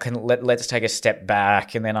something like, let's take a step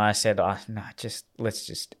back. And then I said, oh, no, let's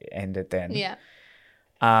just end it then. Yeah.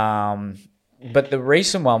 But the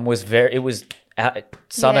recent one was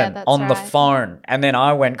sudden that's on the right. phone, and then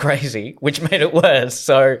I went crazy, which made it worse.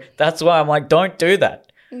 So that's why I'm like, don't do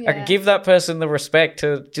that. Yeah. Like, give that person the respect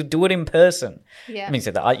to do it in person. Yeah. I mean,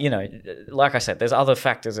 said that, like I said, there's other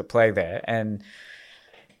factors at play there, and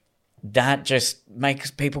that just makes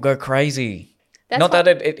people go crazy. Not that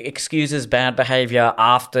it excuses bad behavior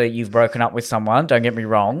after you've broken up with someone. Don't get me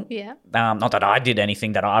wrong. Yeah. Not that I did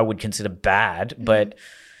anything that I would consider bad, but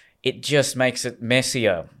it just makes it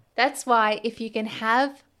messier. That's why if you can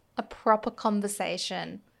have a proper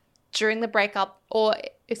conversation during the breakup, or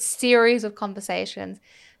a series of conversations,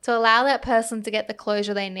 to allow that person to get the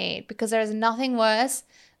closure they need, because there is nothing worse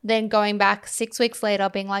than going back 6 weeks later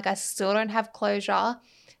being like, I still don't have closure.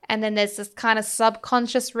 And then there's this kind of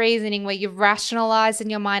subconscious reasoning where you've rationalized in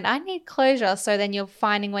your mind, I need closure. So then you're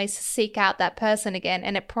finding ways to seek out that person again,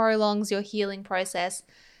 and it prolongs your healing process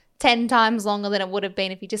 10 times longer than it would have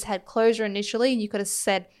been if you just had closure initially, and you could have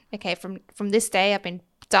said, okay, from this day I've been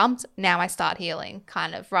dumped, now I start healing,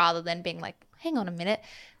 kind of, rather than being like, hang on a minute,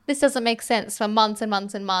 this doesn't make sense for months and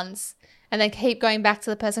months and months, and then keep going back to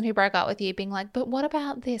the person who broke up with you being like, but what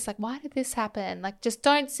about this? Like, why did this happen? Like, just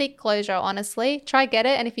don't seek closure, honestly. Try get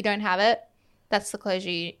it, and if you don't have it, that's the closure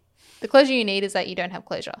you need is that you don't have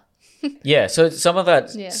closure. Yeah, so some of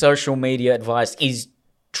that social media advice is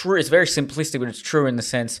true. It's very simplistic, but it's true in the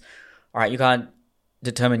sense, all right, you can't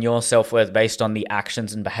determine your self-worth based on the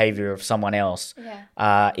actions and behavior of someone else.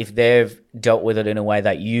 Yeah. If they've dealt with it in a way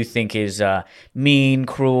that you think is mean,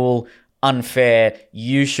 cruel, unfair,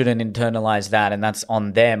 you shouldn't internalize that, and that's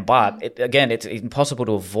on them. But it's impossible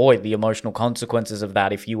to avoid the emotional consequences of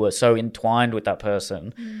that if you were so entwined with that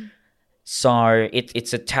person. So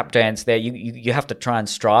it's a tap dance there. You have to try and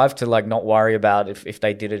strive to like not worry about if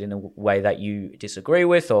they did it in a way that you disagree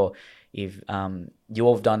with, or if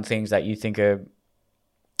you've done things that you think are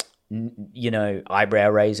eyebrow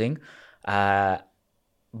raising.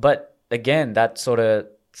 But again, that sort of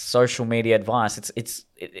social media advice,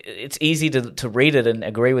 it's easy to read it and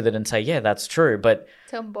agree with it and say, yeah, that's true, but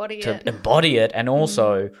To embody it, and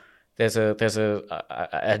also there's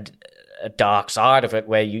a dark side of it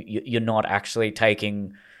where you're not actually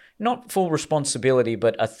taking not full responsibility,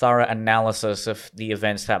 but a thorough analysis of the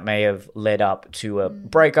events that may have led up to a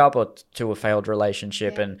breakup or to a failed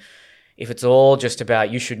relationship. And if it's all just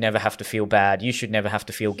about you should never have to feel bad, you should never have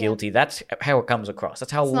to feel guilty, that's how it comes across.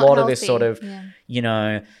 That's how a lot of this sort of,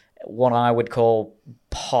 what I would call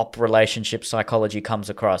pop relationship psychology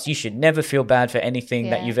comes across. You should never feel bad for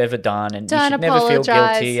anything that you've ever done, and don't you should never feel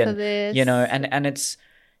guilty. for And this. and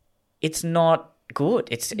it's not good.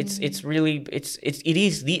 It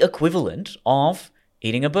is the equivalent of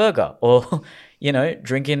eating a burger or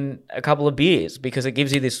drinking a couple of beers, because it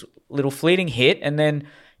gives you this little fleeting hit, and then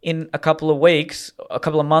in a couple of weeks, a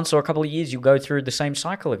couple of months, or a couple of years, you go through the same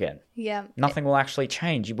cycle again. Yeah. Nothing will actually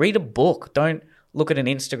change. You read a book. Don't look at an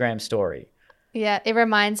Instagram story. Yeah, it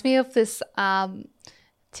reminds me of this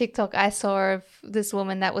TikTok I saw of this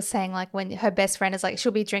woman that was saying like when her best friend is like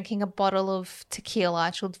she'll be drinking a bottle of tequila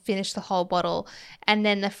and she'll finish the whole bottle and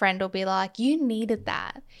then the friend will be like, you needed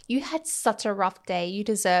that, you had such a rough day, you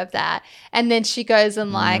deserve that, and then she goes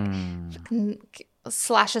and like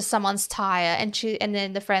slashes someone's tire and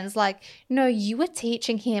then the friend's like, no, you were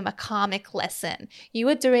teaching him a karmic lesson, you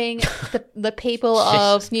were doing the people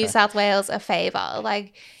of New South Wales a favor,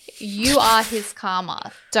 like you are his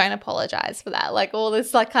karma, don't apologize for that, like all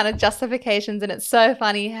this like kind of justifications. And it's so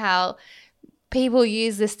funny how people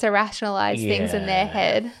use this to rationalize things in their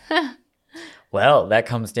head. Well, that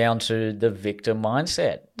comes down to the victim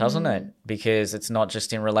mindset, doesn't it? Because it's not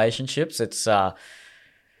just in relationships, it's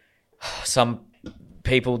some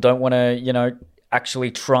people don't want to,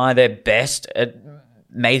 actually try their best at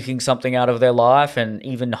making something out of their life and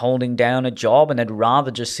even holding down a job, and they'd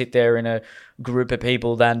rather just sit there in a group of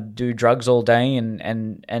people than do drugs all day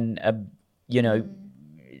and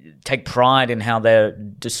take pride in how they're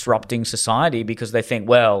disrupting society because they think,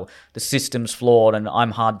 well, the system's flawed and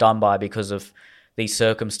I'm hard done by because of these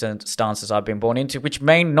circumstances I've been born into, which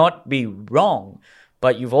may not be wrong,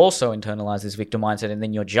 but you've also internalized this victim mindset and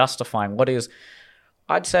then you're justifying what is,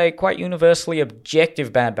 I'd say, quite universally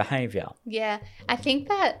objective bad behavior. Yeah. I think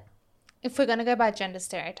that if we're going to go by gender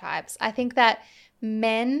stereotypes, I think that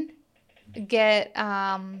men get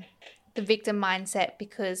the victim mindset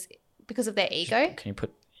because of their ego. Can you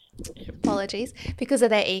put... Apologies. Because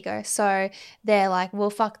of their ego. So they're like,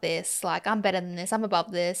 well, fuck this. Like, I'm better than this. I'm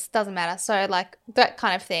above this. Doesn't matter. So, like, that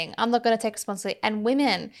kind of thing. I'm not going to take responsibility. And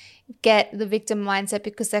women get the victim mindset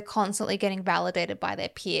because they're constantly getting validated by their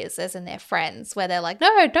peers, as in their friends, where they're like,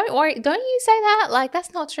 no, don't worry. Don't you say that. Like,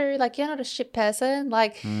 that's not true. Like, you're not a shit person.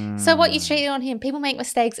 Like, so what, you cheated on him. People make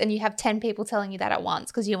mistakes and you have 10 people telling you that at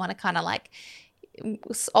once because you want to kind of like,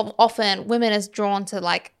 often women is drawn to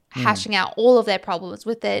like, hashing out all of their problems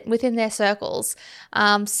within their circles.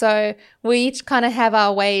 So we each kind of have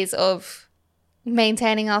our ways of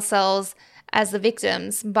maintaining ourselves as the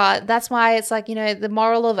victims, but that's why it's like, the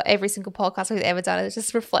moral of every single podcast we've ever done is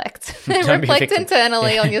just reflect. Reflect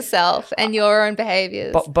internally on yourself and your own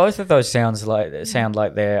behaviors. But both of those sound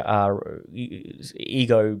like they're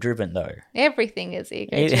ego driven though. Everything is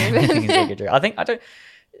ego driven. Everything is ego driven.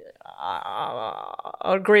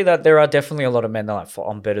 I agree that there are definitely a lot of men that are like,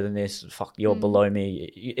 I'm better than this, fuck, you're below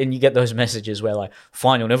me. And you get those messages where like,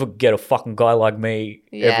 fine, you'll never get a fucking guy like me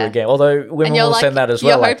ever again. Although women will send that as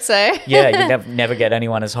well. You hope so. Yeah, you never get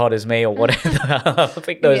anyone as hot as me or whatever. I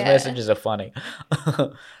think those messages are funny.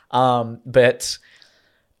 But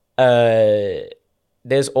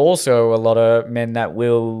there's also a lot of men that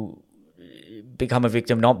will become a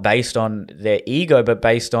victim not based on their ego, but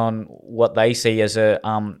based on what they see as a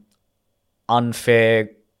unfair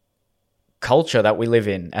culture that we live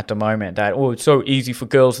in at the moment. That it's so easy for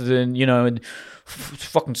girls to then and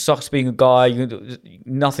fucking sucks being a guy.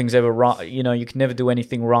 Nothing's ever right. You can never do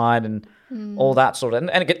anything right and all that sort of.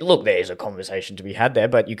 And again, look, there's a conversation to be had there,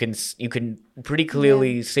 but you can pretty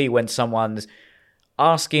clearly see when someone's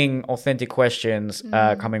asking authentic questions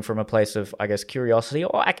coming from a place of, I guess, curiosity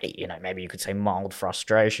or maybe you could say mild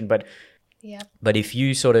frustration. But if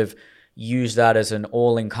you sort of use that as an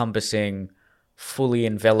all-encompassing, fully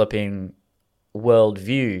enveloping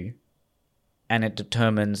worldview, and it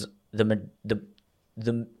determines the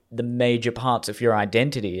major parts of your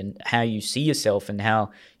identity and how you see yourself and how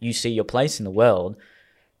you see your place in the world,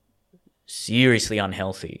 seriously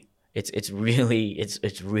unhealthy. It's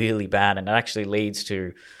really bad, and it actually leads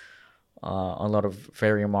to a lot of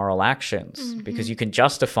very immoral actions because you can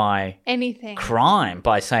justify anything crime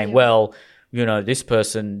by saying, well, this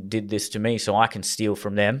person did this to me, so I can steal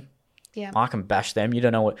from them. Yeah, I can bash them. You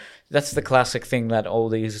don't know what. That's the classic thing that all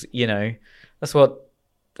these, that's what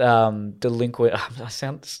delinquent. I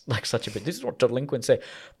sound like such a bit. This is what delinquents say,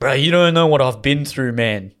 bro. You don't know what I've been through,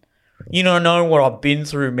 man. You don't know what I've been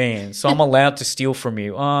through, man. So I'm allowed to steal from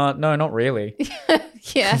you. No, not really.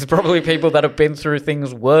 Yeah. There's probably people that have been through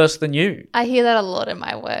things worse than you. I hear that a lot in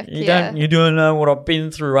my work. You don't know what I've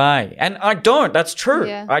been through, eh? And I don't. That's true.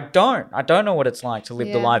 Yeah. I don't know what it's like to live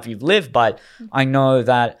the life you've lived, but I know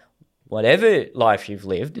that whatever life you've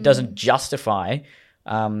lived, it doesn't justify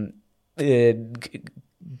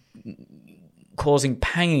causing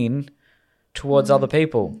pain towards other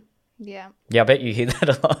people. Yeah. Yeah, I bet you hear that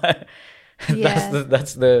a lot. Yeah.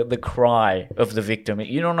 That's the cry of the victim.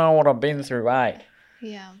 You don't know what I've been through, eh?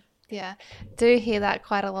 Yeah. Yeah. Do hear that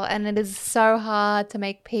quite a lot. And it is so hard to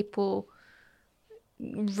make people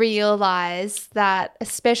realize that,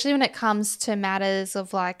 especially when it comes to matters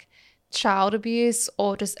of like child abuse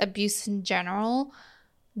or just abuse in general,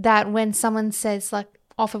 that when someone says, like,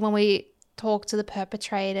 often when we talk to the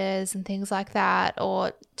perpetrators and things like that,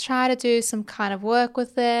 or try to do some kind of work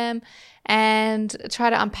with them and try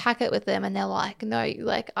to unpack it with them. And they're like, no,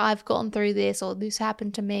 like I've gone through this, or this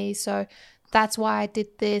happened to me, so that's why I did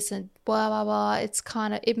this, and blah, blah, blah. It's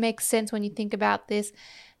kind of, it makes sense when you think about this.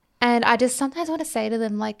 And I just sometimes want to say to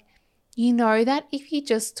them, like, you know that if you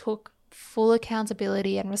just took full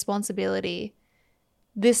accountability and responsibility,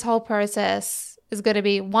 this whole process is going to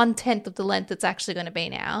be 1/10 of the length it's actually going to be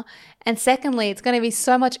now. And secondly, it's going to be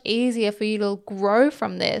so much easier for you to grow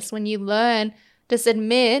from this when you learn, just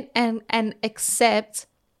admit and accept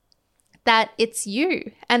that it's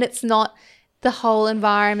you and it's not the whole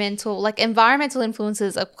environmental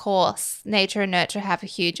influences, of course, nature and nurture have a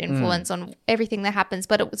huge influence on everything that happens.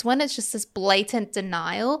 But it was when it's just this blatant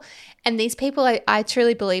denial. And these people, I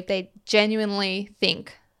truly believe they genuinely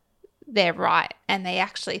think they're right. And they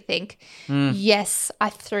actually think, yes, I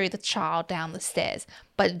threw the child down the stairs.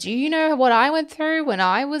 But do you know what I went through when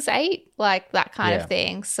I was 8? Like that kind of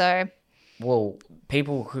thing. So, well,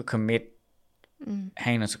 people who commit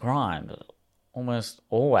heinous crimes almost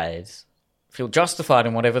always feel justified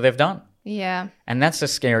in whatever they've done. Yeah. And that's a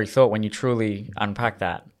scary thought when you truly unpack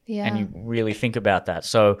that and you really think about that.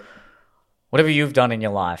 So whatever you've done in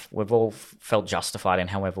your life, we've all felt justified in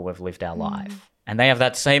however we've lived our life. And they have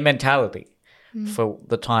that same mentality for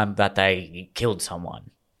the time that they killed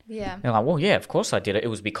someone. Yeah. They're like, well, yeah, of course I did it. It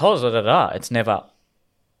was because da. It's never,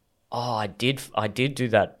 oh, I did do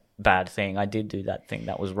that bad thing. I did do that thing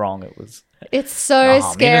that was wrong. It's so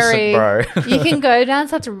scary. Innocent, bro. You can go down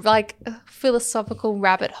such like philosophical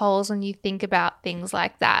rabbit holes when you think about things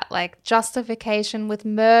like that, like justification with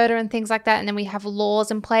murder and things like that. And then we have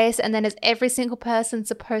laws in place. And then is every single person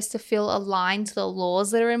supposed to feel aligned to the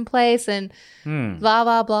laws that are in place and blah,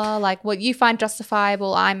 blah, blah. Like what you find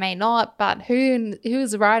justifiable, I may not, but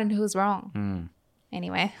who's right and who's wrong?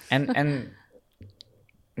 Anyway. And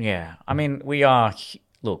yeah, I mean, we are...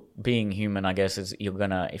 Look, being human, I guess, is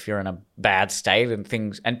if you're in a bad state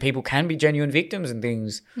and people can be genuine victims and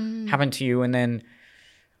things happen to you, and then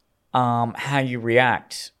how you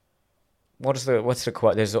react. What's the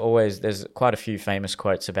quote? There's quite a few famous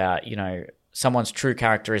quotes about, someone's true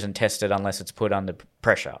character isn't tested unless it's put under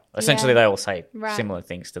pressure. Essentially, they all say similar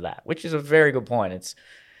things to that, which is a very good point. It's,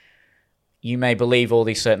 you may believe all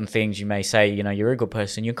these certain things. You may say, you're a good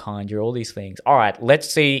person, you're kind, you're all these things. All right,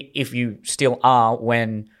 let's see if you still are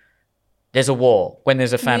when there's a war, when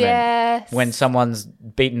there's a famine, when someone's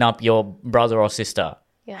beaten up your brother or sister.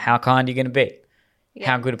 Yeah. How kind are you going to be? Yeah.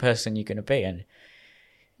 How good a person are you going to be? And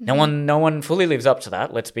no one fully lives up to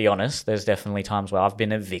that, let's be honest. There's definitely times where I've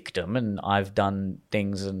been a victim and I've done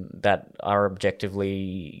things that are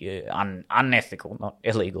objectively unethical, not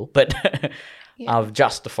illegal, but... I've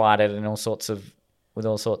justified it in through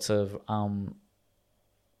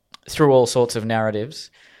all sorts of narratives.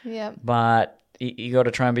 Yeah. But you got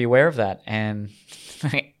to try and be aware of that and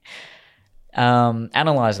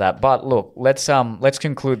analyze that. But look, let's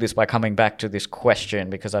conclude this by coming back to this question,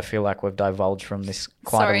 because I feel like we've divulged from this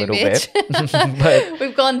quite a little Mitch. bit. But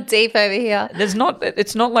we've gone deep over here.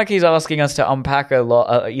 It's not like he's asking us to unpack a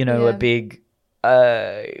lot, a big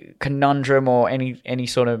conundrum or any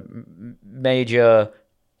sort of major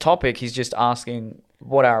topic. He's just asking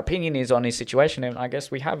what our opinion is on his situation, and I guess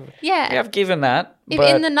we have given that.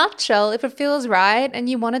 In the nutshell, if it feels right and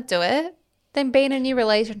you want to do it, then be in a new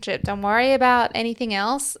relationship. Don't worry about anything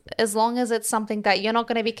else, as long as it's something that you're not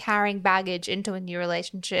going to be carrying baggage into a new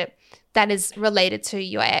relationship that is related to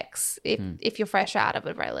your ex if you're fresh out of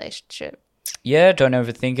a relationship. Yeah, don't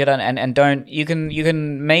overthink it, and don't. You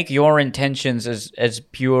can make your intentions as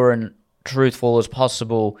pure and truthful as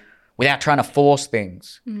possible without trying to force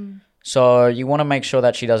things. So you want to make sure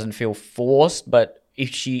that she doesn't feel forced, but if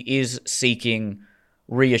she is seeking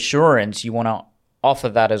reassurance, you want to offer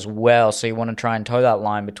that as well. So you want to try and toe that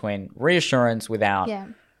line between reassurance without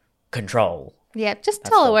control. Yeah, just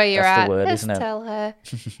tell her where you're at. That's the word, just isn't it? Tell her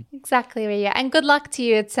exactly where you're at. And good luck to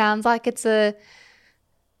you. It sounds like it's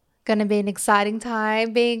going to be an exciting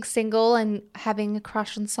time being single and having a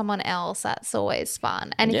crush on someone else. That's always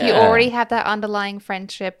fun. And if you already have that underlying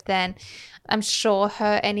friendship, then I'm sure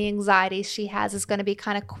any anxiety she has is going to be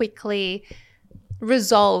kind of quickly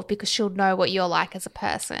resolved, because she'll know what you're like as a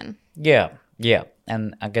person. Yeah.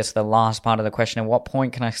 And I guess the last part of the question, at what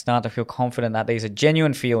point can I start to feel confident that these are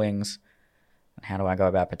genuine feelings? And how do I go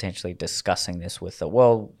about potentially discussing this with her?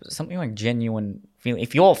 Well, something like genuine feeling.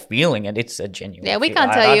 If you're feeling it, it's a genuine feeling. Yeah, we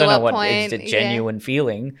can't tell you what point. It's a genuine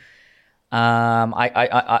feeling.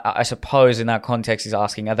 I suppose in that context he's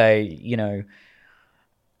asking, are they,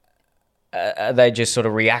 are they just sort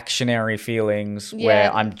of reactionary feelings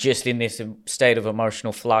where I'm just in this state of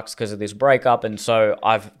emotional flux because of this breakup, and so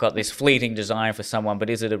I've got this fleeting desire for someone, but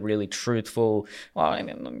is it a really truthful, well, I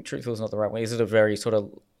mean, truthful is not the right way, is it a very sort of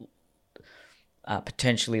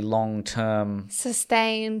potentially long-term...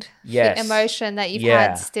 Sustained emotion that you've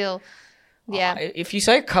had still? Yeah. If you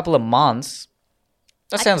say a couple of months...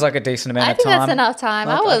 That sounds like a decent amount of time. I think that's enough time.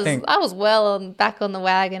 I was back on the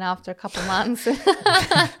wagon after a couple of months.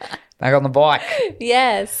 Back on the bike.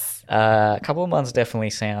 Yes. A couple of months definitely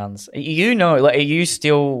sounds. Like, are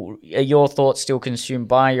your thoughts still consumed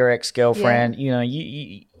by your ex-girlfriend? Yeah.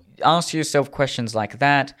 You ask yourself questions like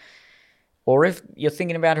that. Or if you're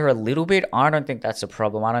thinking about her a little bit, I don't think that's a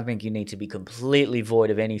problem. I don't think you need to be completely void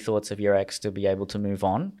of any thoughts of your ex to be able to move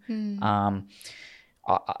on.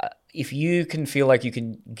 If you can feel like you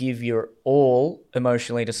can give your all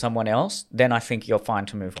emotionally to someone else, then I think you're fine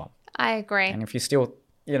to move on. I agree. And if you're still,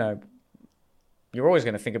 you're always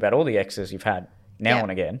going to think about all the exes you've had now and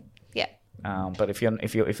again. Yeah. But if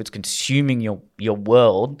it's consuming your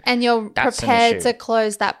world, and you're prepared to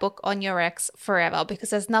close that book on your ex forever,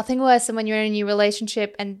 because there's nothing worse than when you're in a new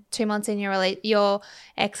relationship and 2 months in your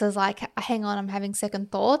ex is like, hang on, I'm having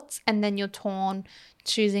second thoughts, and then you're torn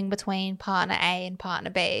choosing between partner A and partner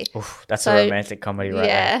B. Oof, that's a romantic comedy right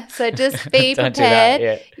there. So just be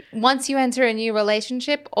prepared. Once you enter a new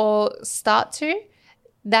relationship or start to,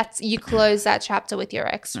 you close that chapter with your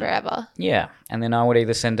ex forever. Yeah. And then I would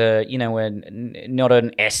either send not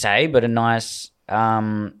an essay, but a nice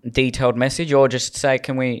detailed message, or just say,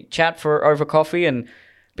 can we chat over coffee and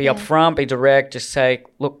be upfront, be direct, just say,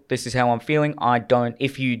 look, this is how I'm feeling.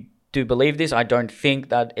 If you do believe this, I don't think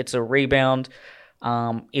that it's a rebound.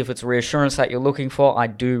 If it's reassurance that you're looking for, I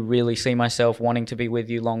do really see myself wanting to be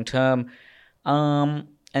with you long term. And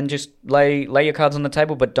just lay your cards on the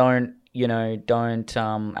table, but don't,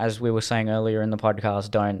 as we were saying earlier in the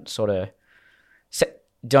podcast,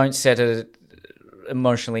 don't set a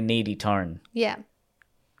emotionally needy tone. Yeah.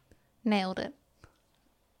 Nailed it.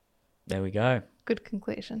 There we go. Good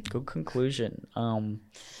conclusion.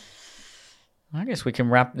 I guess we can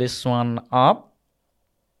wrap this one up.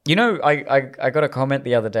 I got a comment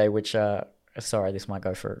the other day, which, sorry, this might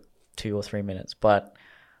go for 2 or 3 minutes, but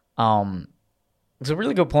it's a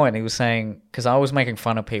really good point. He was saying, because I was making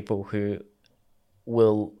fun of people who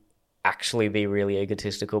will actually be really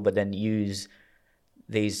egotistical, but then use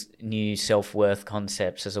these new self-worth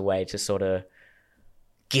concepts as a way to sort of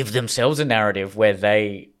give themselves a narrative where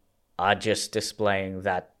they are just displaying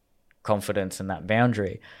that confidence and that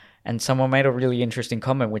boundary. And someone made a really interesting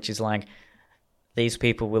comment, which is like, these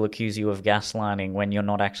people will accuse you of gaslighting when you're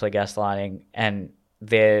not actually gaslighting, and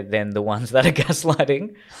they're then the ones that are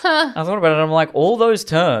gaslighting. I thought about it, I'm like, all those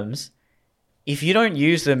terms, if you don't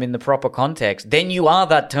use them in the proper context, then you are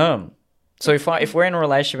that term. So if we're in a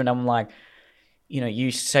relationship and I'm like,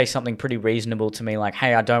 you say something pretty reasonable to me, like,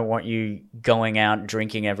 hey, I don't want you going out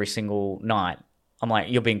drinking every single night. I'm like,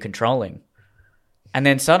 you're being controlling. And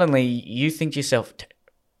then suddenly you think to yourself,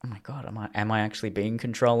 oh my God, am I actually being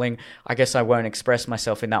controlling? I guess I won't express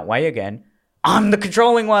myself in that way again. I'm the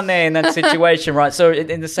controlling one there in that situation, right? So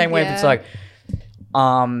in the same way, if it's like,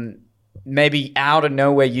 maybe out of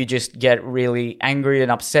nowhere you just get really angry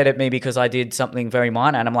and upset at me because I did something very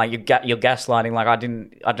minor, and I'm like, you're gaslighting. Like I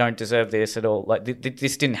don't deserve this at all. Like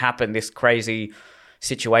this didn't happen. This crazy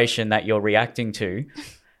situation that you're reacting to,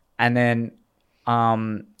 and then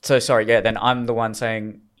then I'm the one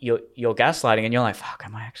saying, you're gaslighting, and you're like, fuck,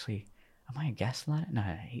 am I a gaslighter? No,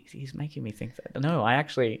 he's making me think that. No,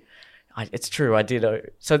 it's true, I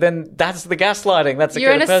did. So then that's the gaslighting. That's the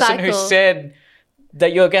person who said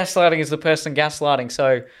that you're gaslighting is the person gaslighting.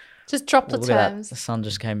 So just drop the terms. The sun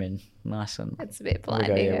just came in nice and... It's a bit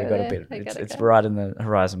blinding. We got a bit. It's right in the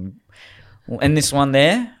horizon. We'll end this one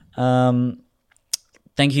there. Thank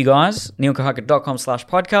you, guys.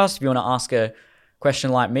 neilkahaka.com/podcast. If you want to ask a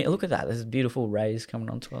question like me, look at that. There's beautiful rays coming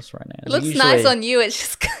onto us right now. It looks nice on you. It's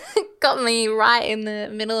just got me right in the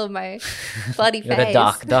middle of my bloody face.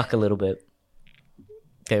 Dark a little bit.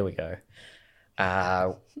 There we go.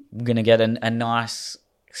 We're going to get a nice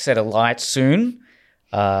set of lights soon.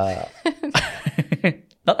 Not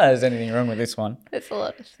that there's anything wrong with this one. There's a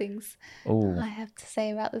lot of things Ooh. I have to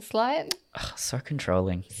say about this light. So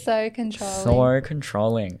controlling. So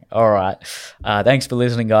controlling. All right. Thanks for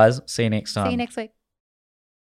listening, guys. See you next time. See you next week.